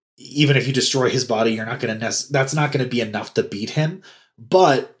 even if you destroy his body, you're not going to that's not going to be enough to beat him.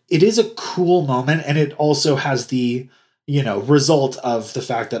 But it is a cool moment, and it also has the, result of the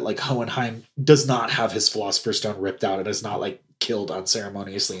fact that like Hohenheim does not have his Philosopher's Stone ripped out and is not like killed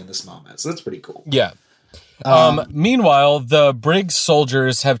unceremoniously in this moment. So that's pretty cool. Yeah. Meanwhile, the Briggs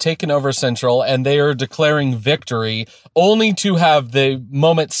soldiers have taken over Central, and they are declaring victory, only to have the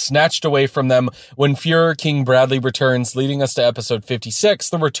moment snatched away from them when Fuhrer King Bradley returns, leading us to episode 56,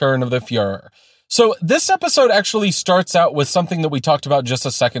 The Return of the Fuhrer. So this episode actually starts out with something that we talked about just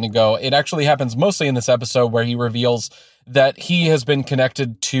a second ago. It actually happens mostly in this episode, where he reveals that he has been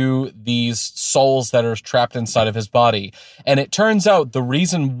connected to these souls that are trapped inside of his body. And it turns out the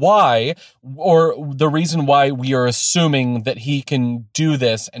reason why we are assuming that he can do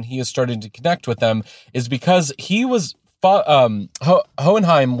this and he is starting to connect with them is because he was,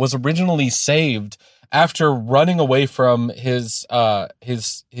 Hohenheim was originally saved after running away from his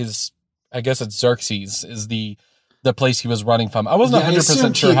I guess it's Xerxes is the place he was running from. I wasn't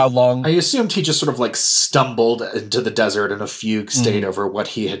 100% sure how long. I assumed he just sort of like stumbled into the desert in a fugue state over what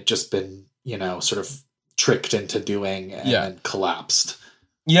he had just been, sort of tricked into doing and then collapsed.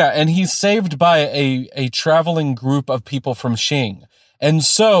 Yeah, and he's saved by a traveling group of people from Xing. And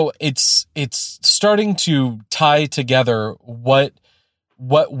so it's starting to tie together what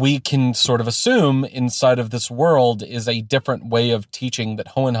we can sort of assume inside of this world is a different way of teaching that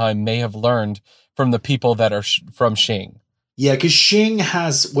Hohenheim may have learned from the people that are from Xing. Yeah, because Xing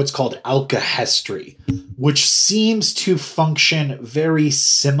has what's called alkahestry, which seems to function very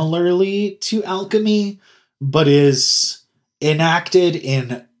similarly to alchemy, but is enacted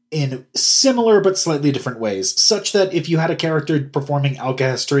in similar but slightly different ways, such that if you had a character performing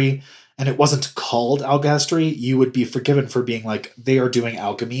alkahestry and it wasn't called alkahestry, you would be forgiven for being like, they are doing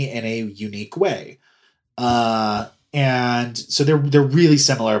alchemy in a unique way. And so they're really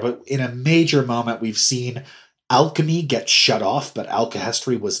similar, but in a major moment, we've seen alchemy get shut off, but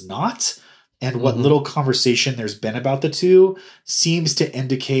alkahestry was not. And what little conversation there's been about the two seems to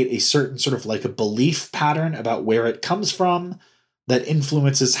indicate a certain sort of like a belief pattern about where it comes from that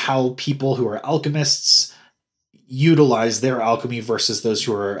influences how people who are alchemists utilize their alchemy versus those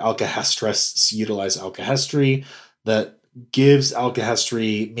who are alkahestrists utilize alkahestry, that gives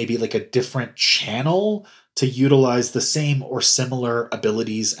alkahestry maybe like a different channel to utilize the same or similar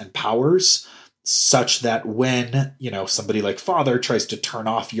abilities and powers, such that when, somebody like Father tries to turn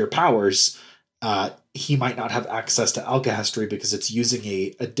off your powers, he might not have access to alkahestry because it's using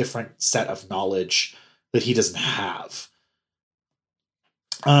a different set of knowledge that he doesn't have.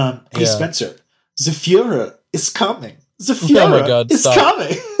 Hey, Spencer, the Fuhrer is coming. The Fuhrer is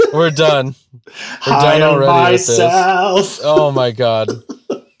coming. We're done. We're done already with this. Oh my God.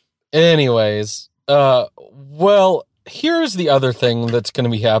 Anyways, well, here's the other thing that's going to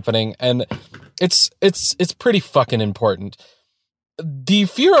be happening, and it's pretty fucking important. The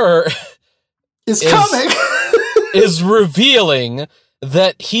Fuhrer is coming. is revealing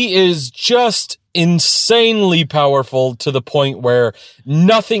that he is just insanely powerful to the point where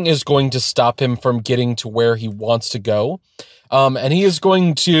nothing is going to stop him from getting to where he wants to go. And he is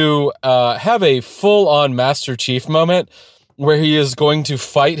going to have a full-on Master Chief moment where he is going to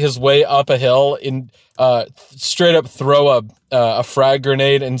fight his way up a hill and straight up throw a frag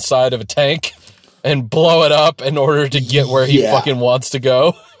grenade inside of a tank and blow it up in order to get where he fucking wants to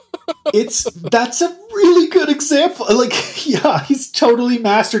go. That's a really good example. Like, yeah, he's totally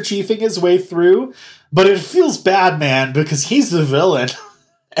Master Chiefing his way through, but it feels bad, man, because he's the villain.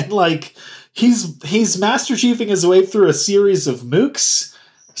 And like, he's Master Chiefing his way through a series of mooks.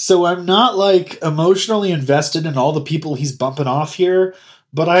 So I'm not like emotionally invested in all the people he's bumping off here,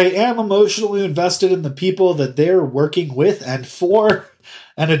 but I am emotionally invested in the people that they're working with and for.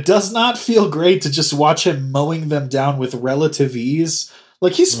 And it does not feel great to just watch him mowing them down with relative ease.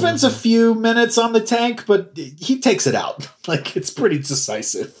 Like, he spends a few minutes on the tank, but he takes it out. Like, it's pretty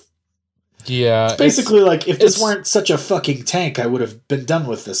decisive. Yeah. It's basically like, if this weren't such a fucking tank, I would have been done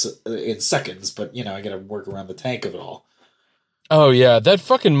with this in seconds. But, I gotta work around the tank of it all. Oh, yeah. That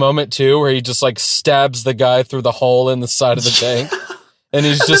fucking moment, too, where he just, like, stabs the guy through the hole in the side of the tank. And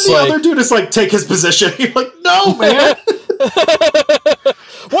he's just the other dude is like, take his position. You're like, no, man.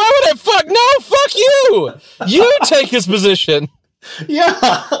 Why would I fuck? No, fuck you. You take his position.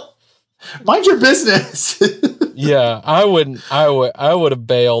 Yeah. Mind your business. Yeah, I would have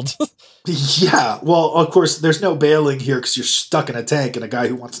bailed. Yeah. Well, of course, there's no bailing here because you're stuck in a tank and a guy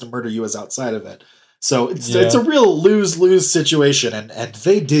who wants to murder you is outside of it. So it's a real lose-lose situation, and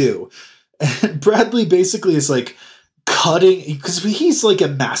they do. And Bradley basically is like cutting, because he's like a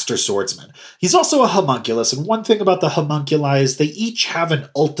master swordsman. He's also a homunculus, and one thing about the homunculi is they each have an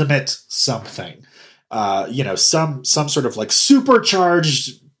ultimate something. Some sort of like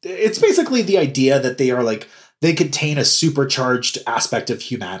supercharged. It's basically the idea that they contain a supercharged aspect of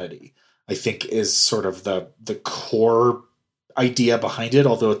humanity, I think, is sort of the core idea behind it.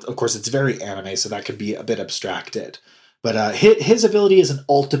 Although, of course, it's very anime, so that can be a bit abstracted. But his ability is an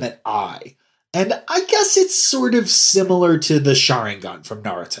ultimate eye. And I guess it's sort of similar to the Sharingan from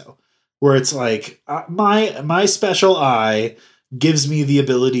Naruto, where it's like, my special eye gives me the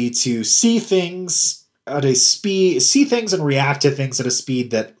ability to see things at a speed, see things and react to things at a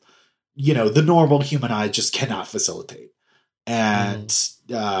speed that, the normal human eye just cannot facilitate. And,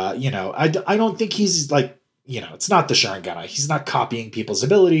 I don't think he's like, it's not the Sharingan eye. He's not copying people's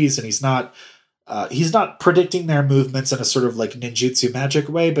abilities, and he's not predicting their movements in a sort of like ninjutsu magic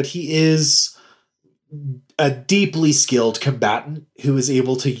way, but he is a deeply skilled combatant who is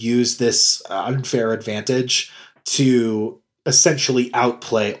able to use this unfair advantage to essentially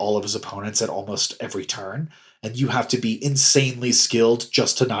outplay all of his opponents at almost every turn. And you have to be insanely skilled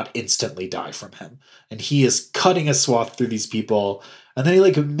just to not instantly die from him. And he is cutting a swath through these people. And then he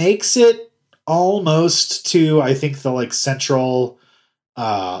like makes it almost to, I think, the like central,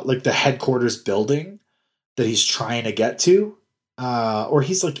 like the headquarters building that he's trying to get to. Or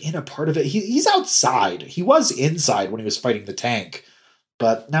he's like in a part of it. He's outside. He was inside when he was fighting the tank,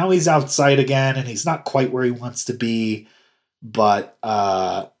 but now he's outside again, and he's not quite where he wants to be. But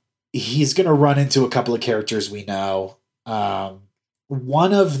he's going to run into a couple of characters we know.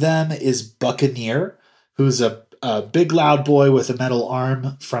 One of them is Buccaneer, who's a big loud boy with a metal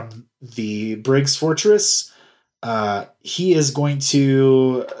arm from the Briggs Fortress. He is going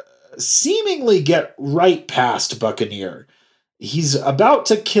to seemingly get right past Buccaneer. He's about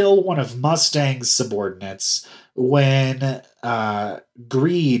to kill one of Mustang's subordinates when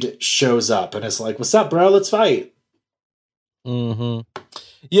Greed shows up and is like, "What's up, bro? Let's fight." Mm-hmm.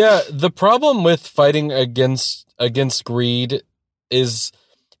 Yeah, the problem with fighting against Greed is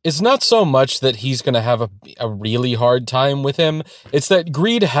not so much that he's going to have a really hard time with him. It's that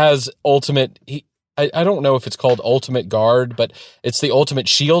Greed has ultimate... I don't know if it's called ultimate guard, but it's the ultimate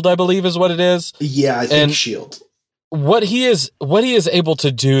shield, I believe is what it is. Yeah, I think shield. What he is able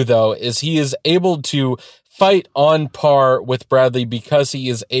to do, though, is he is able to fight on par with Bradley because he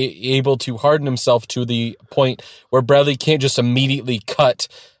is able to harden himself to the point where Bradley can't just immediately cut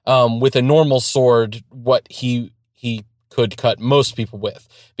with a normal sword what he could cut most people with,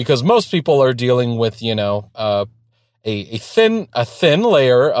 because most people are dealing with a thin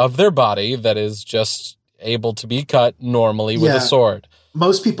layer of their body that is just able to be cut normally with a sword.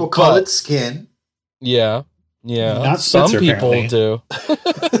 Most people call it skin. Yeah. Yeah, not some Spitzer, people do.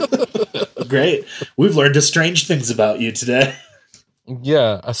 Great. We've learned strange things about you today.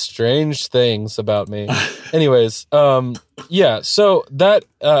 Yeah, strange things about me. Anyways, yeah, so that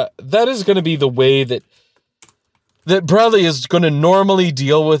is going to be the way that Bradley is going to normally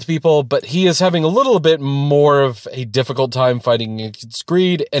deal with people, but he is having a little bit more of a difficult time fighting against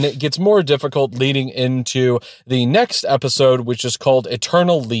Greed, and it gets more difficult leading into the next episode, which is called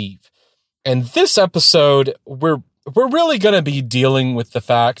Eternal Leave. And this episode, we're really going to be dealing with the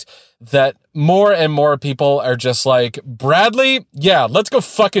fact that more and more people are just like, Bradley? Yeah, let's go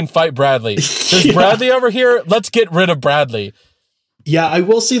fucking fight Bradley. There's Bradley over here. Let's get rid of Bradley. Yeah, I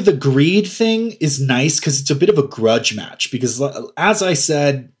will say the Greed thing is nice because it's a bit of a grudge match. Because as I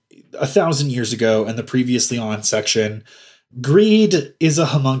said 1,000 years ago in the previously on section, Greed is a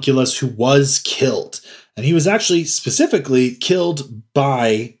homunculus who was killed. And he was actually specifically killed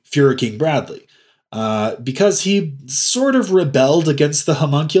by Fuhrer King Bradley, because he sort of rebelled against the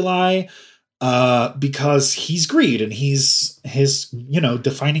homunculi, because he's Greed, and his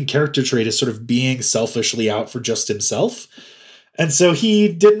defining character trait is sort of being selfishly out for just himself. And so he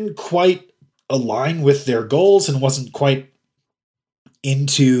didn't quite align with their goals and wasn't quite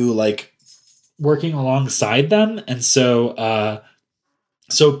into like working alongside them. And so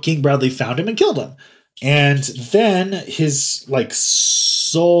King Bradley found him and killed him. And then his like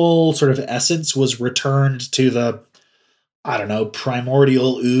soul sort of essence was returned to the, I don't know,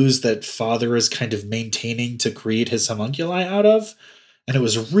 primordial ooze that Father is kind of maintaining to create his homunculi out of. And it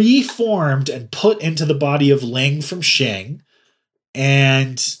was reformed and put into the body of Ling from Xing.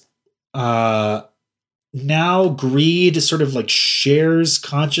 And now Greed sort of like shares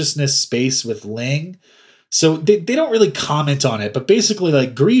consciousness space with Ling. So they don't really comment on it, but basically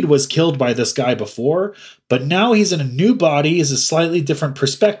like Greed was killed by this guy before, but now he's in a new body, is a slightly different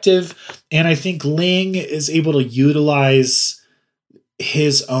perspective, and I think Ling is able to utilize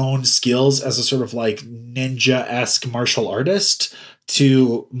his own skills as a sort of like ninja-esque martial artist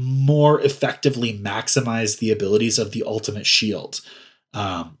to more effectively maximize the abilities of the ultimate shield.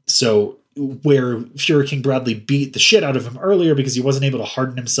 So where Fury King Bradley beat the shit out of him earlier because he wasn't able to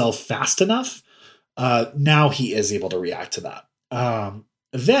harden himself fast enough, now he is able to react to that.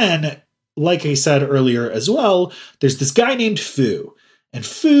 Then, like I said earlier as well, there's this guy named Fu. And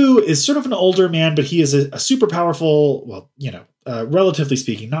Fu is sort of an older man, but he is a super powerful, well, relatively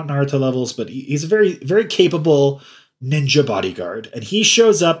speaking, not Naruto levels, but he's a very, very capable ninja bodyguard. And he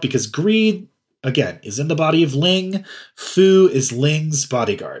shows up because Greed, again, is in the body of Ling. Fu is Ling's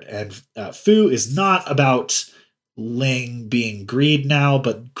bodyguard. And Fu is not about Ling being Greed now,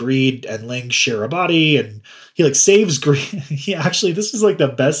 but Greed and Ling share a body, and he like saves Greed. He actually, this is like the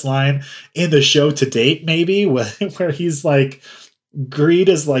best line in the show to date, maybe, where he's like, Greed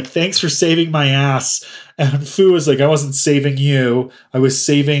is like, thanks for saving my ass. And Fu is like, I wasn't saving you. I was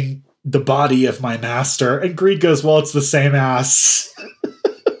saving the body of my master. And Greed goes, well, it's the same ass.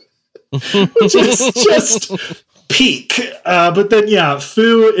 Which is just peak. But then, yeah,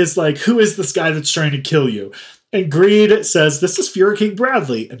 Fu is like, who is this guy that's trying to kill you? And Greed says, this is Fury King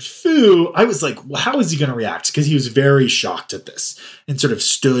Bradley. And Fu, I was like, well, how is he going to react? Because he was very shocked at this and sort of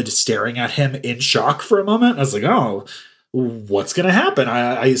stood staring at him in shock for a moment. I was like, oh, what's going to happen?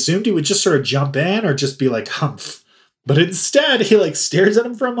 I assumed he would just sort of jump in or just be like, humph. But instead, he like stares at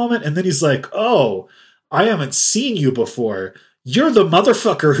him for a moment. And then he's like, oh, I haven't seen you before. You're the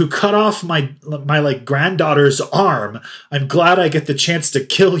motherfucker who cut off my like granddaughter's arm. I'm glad I get the chance to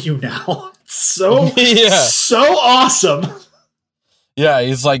kill you now. So awesome. Yeah,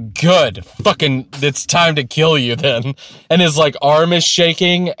 he's like, good. Fucking, it's time to kill you then. And his like arm is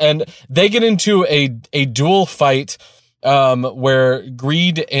shaking, and they get into a duel fight where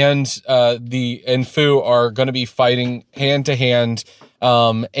Greed and Fu are going to be fighting hand to hand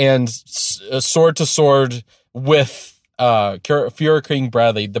and sword to sword with Fury King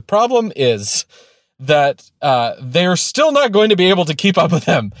Bradley. The problem is that they're still not going to be able to keep up with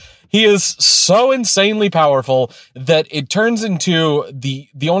him. He is so insanely powerful that it turns into the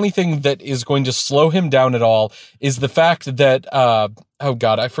only thing that is going to slow him down at all is the fact that oh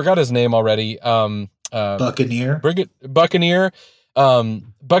god, I forgot his name already. Buccaneer. Buccaneer.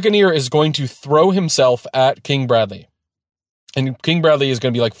 Buccaneer is going to throw himself at King Bradley, and King Bradley is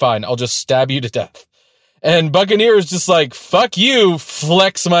going to be like, "Fine, I'll just stab you to death." And Buccaneer is just like, fuck you,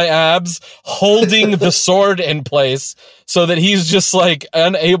 flex my abs, holding the sword in place so that he's just like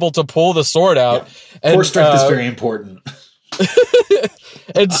unable to pull the sword out. Yeah. Core strength is very important.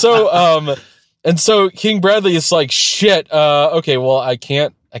 and so King Bradley is like, shit, okay, well, I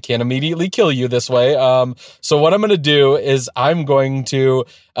can't immediately kill you this way. So what I'm going to do is I'm going to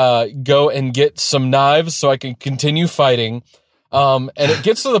go and get some knives so I can continue fighting. And it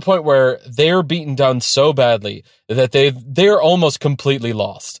gets to the point where they're beaten down so badly that they're almost completely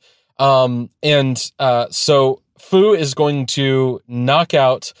lost. So Fu is going to knock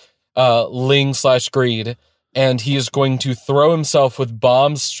out Ling/Greed, and he is going to throw himself with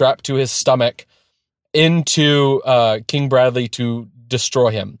bombs strapped to his stomach into King Bradley to destroy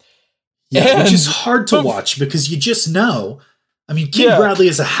him. Yeah, which is hard to watch because you just know. I mean, King Bradley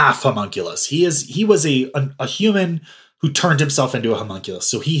is a half homunculus. He was a human who turned himself into a homunculus.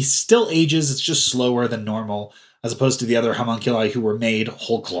 So he still ages. It's just slower than normal, as opposed to the other homunculi who were made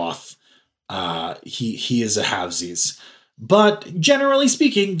whole cloth. He is a halvesies. But generally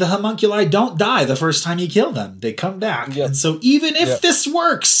speaking, the homunculi don't die the first time you kill them. They come back. Yep. And so even if this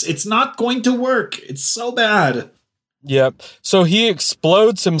works, it's not going to work. It's so bad. Yep. So he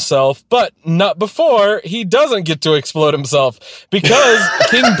explodes himself, but not before he doesn't get to explode himself, because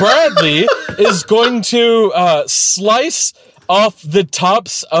King Bradley is going to slice off the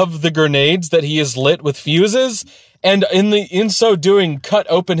tops of the grenades that he has lit with fuses, and in so doing, cut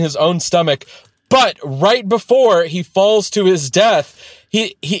open his own stomach. But right before he falls to his death,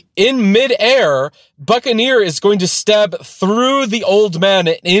 he in midair, Buccaneer is going to stab through the old man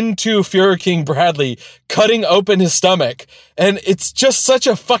into Fury King Bradley, cutting open his stomach. And it's just such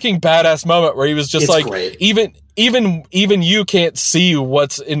a fucking badass moment where he was just great. Even you can't see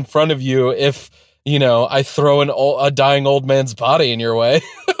what's in front of you if, I throw a dying old man's body in your way.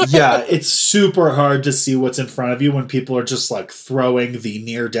 Yeah, it's super hard to see what's in front of you when people are just like throwing the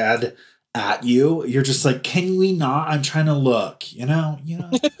near dead at you, you're just like, can we not? I'm trying to look,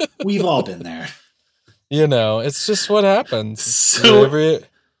 we've all been there. It's just what happens. So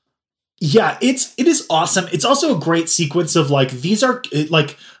yeah, it is awesome. It's also a great sequence of like, these are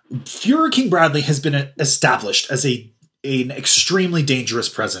like, Fuhrer King Bradley has been established as an extremely dangerous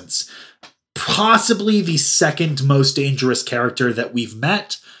presence. Possibly the second most dangerous character that we've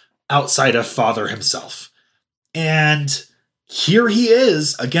met outside of Father himself. And here he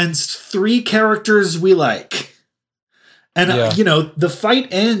is against three characters we like. And, the fight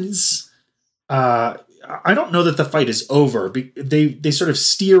ends. I don't know that the fight is over. They sort of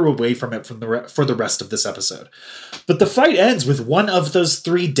steer away from it for the rest of this episode. But the fight ends with one of those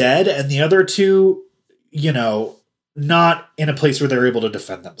three dead and the other two, not in a place where they're able to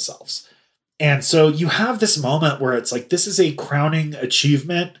defend themselves. And so you have this moment where it's like, this is a crowning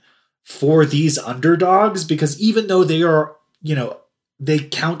achievement for these underdogs, because even though they are, they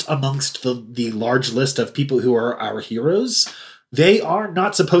count amongst the large list of people who are our heroes, they are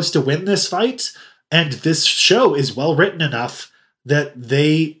not supposed to win this fight. And this show is well written enough that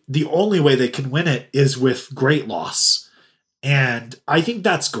the only way they can win it is with great loss. And I think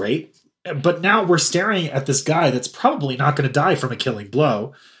that's great. But now we're staring at this guy that's probably not going to die from a killing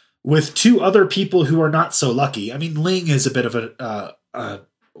blow, with two other people who are not so lucky. I mean, Ling is a bit of a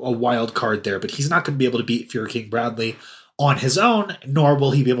wild card there, but he's not going to be able to beat Fuhrer King Bradley on his own, nor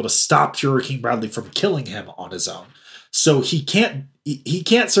will he be able to stop Fuhrer King Bradley from killing him on his own. So he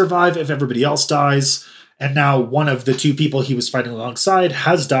can't survive if everybody else dies. And now one of the two people he was fighting alongside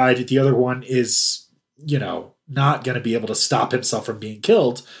has died. The other one is, not going to be able to stop himself from being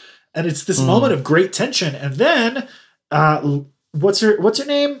killed. And it's this moment of great tension. And then, what's her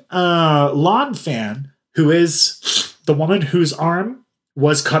name? Lan Fan, who is the woman whose arm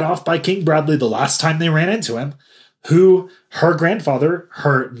was cut off by King Bradley the last time they ran into him, who her grandfather,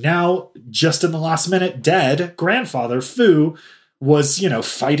 her now just in the last minute dead grandfather, Fu, was,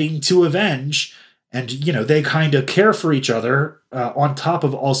 fighting to avenge. And, they kind of care for each other on top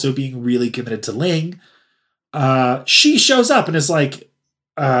of also being really committed to Ling. She shows up and is like,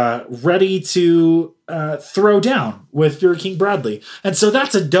 ready to throw down with Fuhrer King Bradley. And so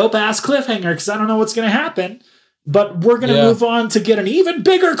that's a dope-ass cliffhanger, because I don't know what's going to happen. But we're going to move on to get an even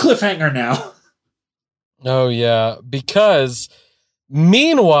bigger cliffhanger now. Oh, yeah. Because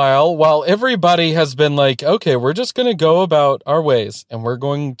meanwhile, while everybody has been like, okay, we're just going to go about our ways and we're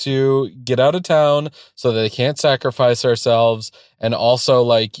going to get out of town so that they can't sacrifice ourselves. And also,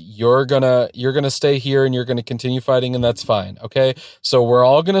 like, you're gonna stay here and you're going to continue fighting, and that's fine. Okay. So we're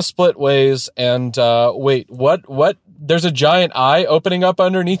all going to split ways. And wait, what? There's a giant eye opening up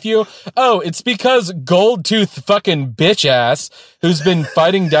underneath you. Oh, it's because Goldtooth fucking bitch ass, who's been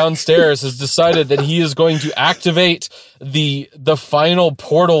fighting downstairs, has decided that he is going to activate the final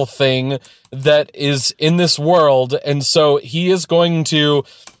portal thing that is in this world. And so he is going to,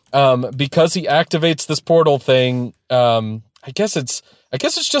 because he activates this portal thing, I guess it's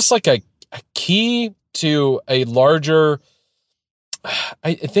just like a key to a larger,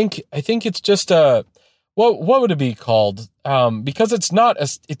 I think it's just a, what would it be called? Because it's not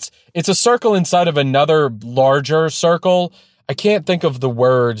it's a circle inside of another larger circle. I can't think of the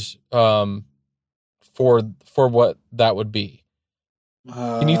word for what that would be.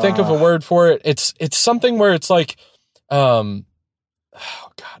 Can you think of a word for it? It's something where it's like, oh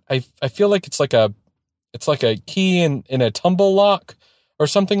God, I feel like it's like a key in a tumble lock or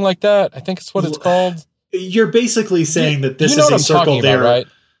something like that. I think it's what it's called. You're basically saying that this is a circle there, right?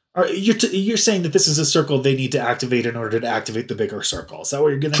 You're saying that this is a circle they need to activate in order to activate the bigger circle. Is that what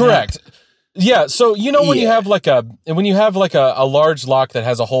you're getting Correct. at? Yeah. So, when you have like a large lock that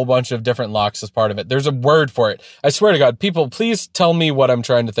has a whole bunch of different locks as part of it, there's a word for it. I swear to God, people, please tell me what I'm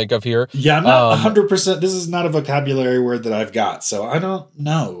trying to think of here. Yeah, I'm not 100%. This is not a vocabulary word that I've got, so I don't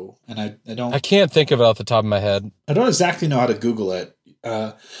know. And I can't think of it off the top of my head. I don't exactly know how to Google it.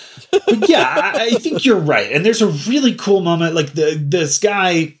 But yeah, I think you're right. And there's a really cool moment. Like this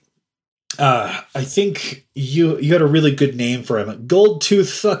guy, I think you had a really good name for him.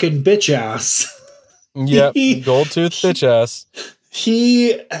 Goldtooth fucking bitch ass. Yep, Goldtooth bitch ass.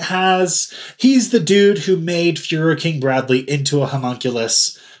 He's the dude who made Fuhrer King Bradley into a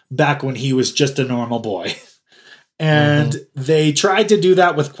homunculus back when he was just a normal boy. And they tried to do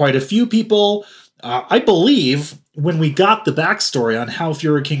that with quite a few people. I believe when we got the backstory on how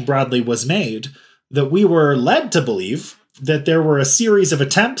Fuhrer King Bradley was made, that we were led to believe that there were a series of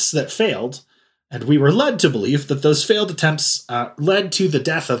attempts that failed, and we were led to believe that those failed attempts led to the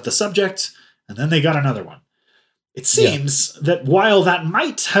death of the subject, and then they got another one. It seems that while that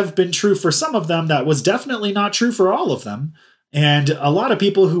might have been true for some of them, that was definitely not true for all of them, And a lot of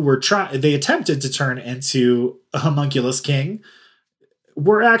people who were they attempted to turn into a homunculus king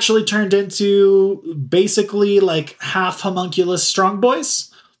were actually turned into basically like half homunculus strong boys.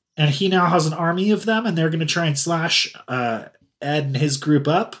 And he now has an army of them, and they're going to try and slash Ed and his group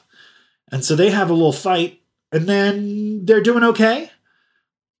up. And so they have a little fight, and then they're doing okay.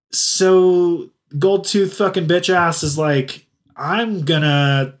 So Goldtooth fucking bitch ass is like, I'm going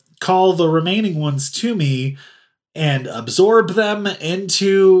to call the remaining ones to me and absorb them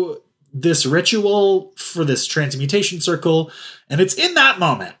into this ritual for this transmutation circle. And it's in that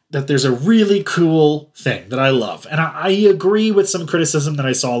moment that there's a really cool thing that I love. And I agree with some criticism that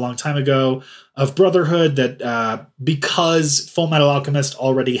I saw a long time ago of Brotherhood, that because Full Metal Alchemist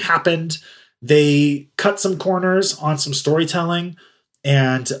already happened, they cut some corners on some storytelling.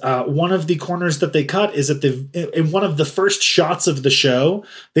 And one of the corners that they cut is that in one of the first shots of the show,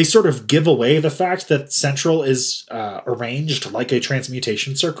 they sort of give away the fact that Central is arranged like a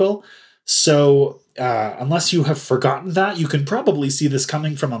transmutation circle. So unless you have forgotten that, you can probably see this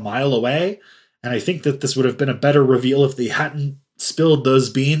coming from a mile away. And I think that this would have been a better reveal if they hadn't spilled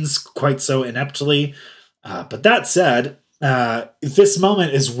those beans quite so ineptly. But that said, this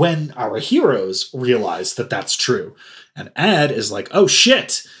moment is when our heroes realize that that's true. And Ed is like, oh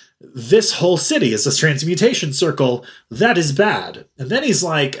shit, this whole city is a transmutation circle. That is bad. And then he's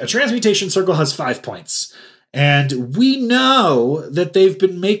like, a transmutation circle has 5 points. And we know that they've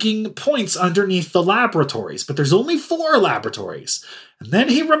been making points underneath the laboratories, but there's only 4 laboratories. And then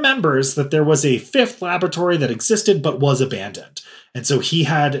he remembers that there was a 5th laboratory that existed but was abandoned. And so he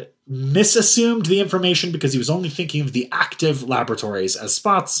had misassumed the information because he was only thinking of the active laboratories as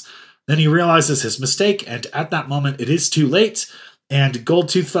spots. Then he realizes his mistake, and at that moment, it is too late, and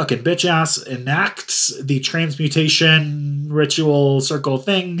Goldtooth fucking bitch ass enacts the transmutation ritual circle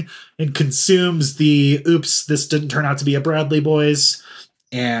thing and consumes the oops, this didn't turn out to be a Bradley boys,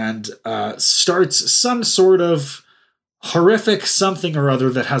 and starts some sort of horrific something or other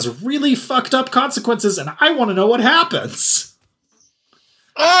that has really fucked up consequences, and I want to know what happens.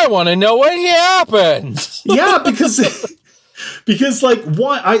 I want to know what happens. Yeah, because like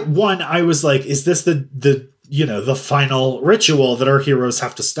I was like, is this the final ritual that our heroes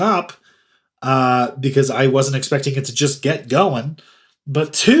have to stop? Because I wasn't expecting it to just get going.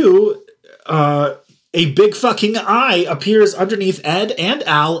 But 2, a big fucking eye appears underneath Ed and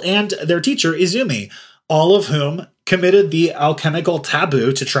Al and their teacher Izumi, all of whom committed the alchemical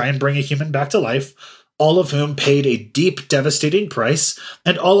taboo to try and bring a human back to life, all of whom paid a deep, devastating price,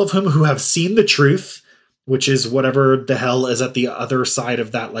 and all of whom who have seen the truth, which is whatever the hell is at the other side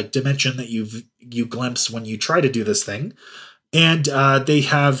of that like dimension that you glimpse when you try to do this thing. And they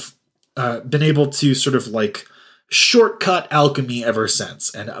have been able to sort of like shortcut alchemy ever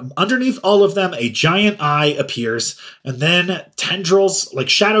since. And underneath all of them, a giant eye appears, and then tendrils, like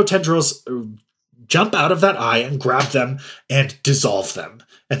shadow tendrils, jump out of that eye and grab them and dissolve them.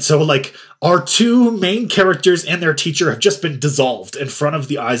 And so, like, our 2 main characters and their teacher have just been dissolved in front of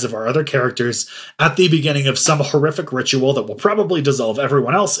the eyes of our other characters at the beginning of some horrific ritual that will probably dissolve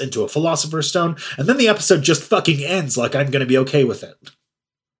everyone else into a Philosopher's Stone. And then the episode just fucking ends like I'm going to be okay with it.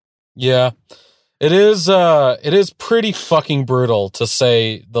 Yeah. It is pretty fucking brutal, to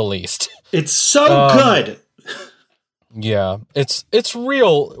say the least. It's so good. Yeah. It's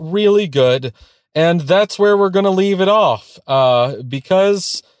really good. And that's where we're going to leave it off,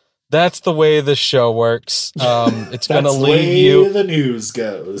 because that's the way the show works. It's going to leave you... the news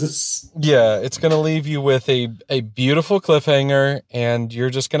goes. Yeah, it's going to leave you with a beautiful cliffhanger, and you're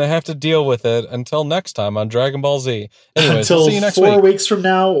just going to have to deal with it until next time on Dragon Ball Z. Anyways, until we'll see you next 4 week. weeks from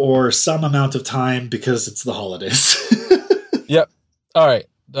now, or some amount of time, because it's the holidays. Yep. All right.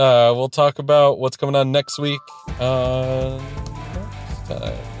 We'll talk about what's coming on next week. Next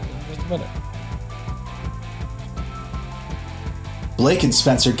time. Just a minute. Blake and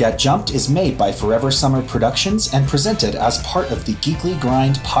Spencer Get Jumped is made by Forever Summer Productions and presented as part of the Geekly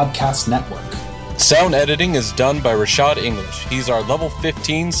Grind podcast network. Sound editing is done by Rashad English. He's our level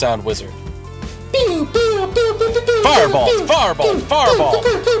 15 sound wizard. Fireball! Fireball! Fireball!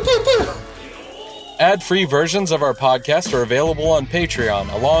 Ad-free versions of our podcast are available on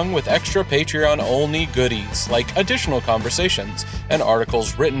Patreon, along with extra Patreon-only goodies, like additional conversations and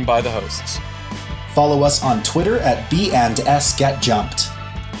articles written by the hosts. Follow us on Twitter at B&S-Get-Jumped.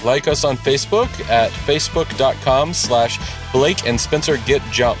 Like us on Facebook at facebook.com/Blake and Spencer Get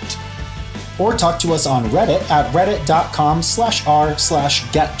Jumped. Or talk to us on Reddit at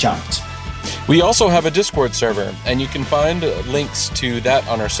reddit.com/r/getjumped. We also have a Discord server, and you can find links to that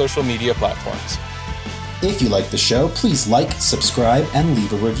on our social media platforms. If you like the show, please like, subscribe, and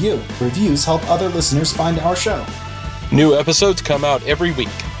leave a review. Reviews help other listeners find our show. New episodes come out every week.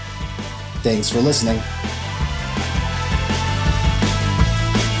 Thanks for listening.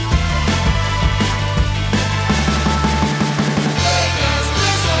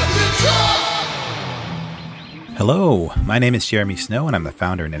 Hello, my name is Jeremy Snow, and I'm the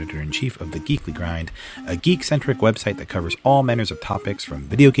founder and editor-in-chief of The Geekly Grind, a geek-centric website that covers all manners of topics from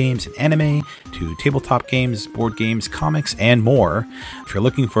video games and anime to tabletop games, board games, comics, and more. If you're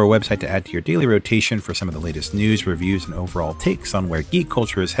looking for a website to add to your daily rotation for some of the latest news, reviews, and overall takes on where geek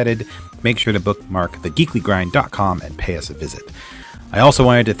culture is headed, make sure to bookmark thegeeklygrind.com and pay us a visit. I also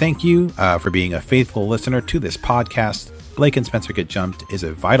wanted to thank you for being a faithful listener to this podcast. Blake and Spencer Get Jumped is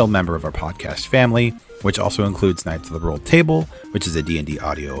a vital member of our podcast family, which also includes Knights of the Roll Table, which is a D&D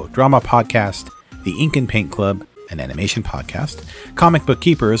audio drama podcast, the Ink and Paint Club, an animation podcast, Comic Book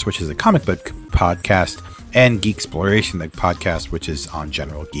Keepers, which is a comic book podcast, and Geek Exploration, the podcast, which is on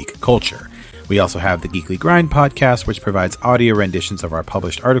general geek culture. We also have the Geekly Grind podcast, which provides audio renditions of our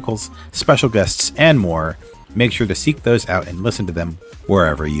published articles, special guests, and more. Make sure to seek those out and listen to them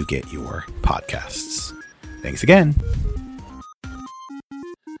wherever you get your podcasts. Thanks again.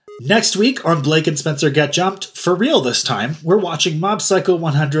 Next week on Blake and Spencer Get Jumped, for real this time, we're watching Mob Psycho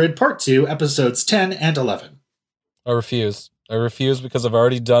 100 Part 2, Episodes 10 and 11. I refuse. I refuse because I've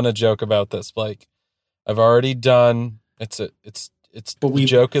already done a joke about this, Blake. I've already done. The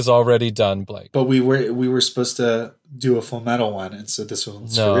joke is already done, Blake. But we were supposed to do a Full Metal one, and so this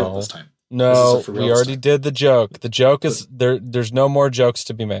one's for real this time. No, we already did the joke. The joke is there. There's no more jokes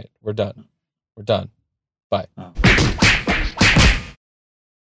to be made. We're done. We're done. Bye. Oh.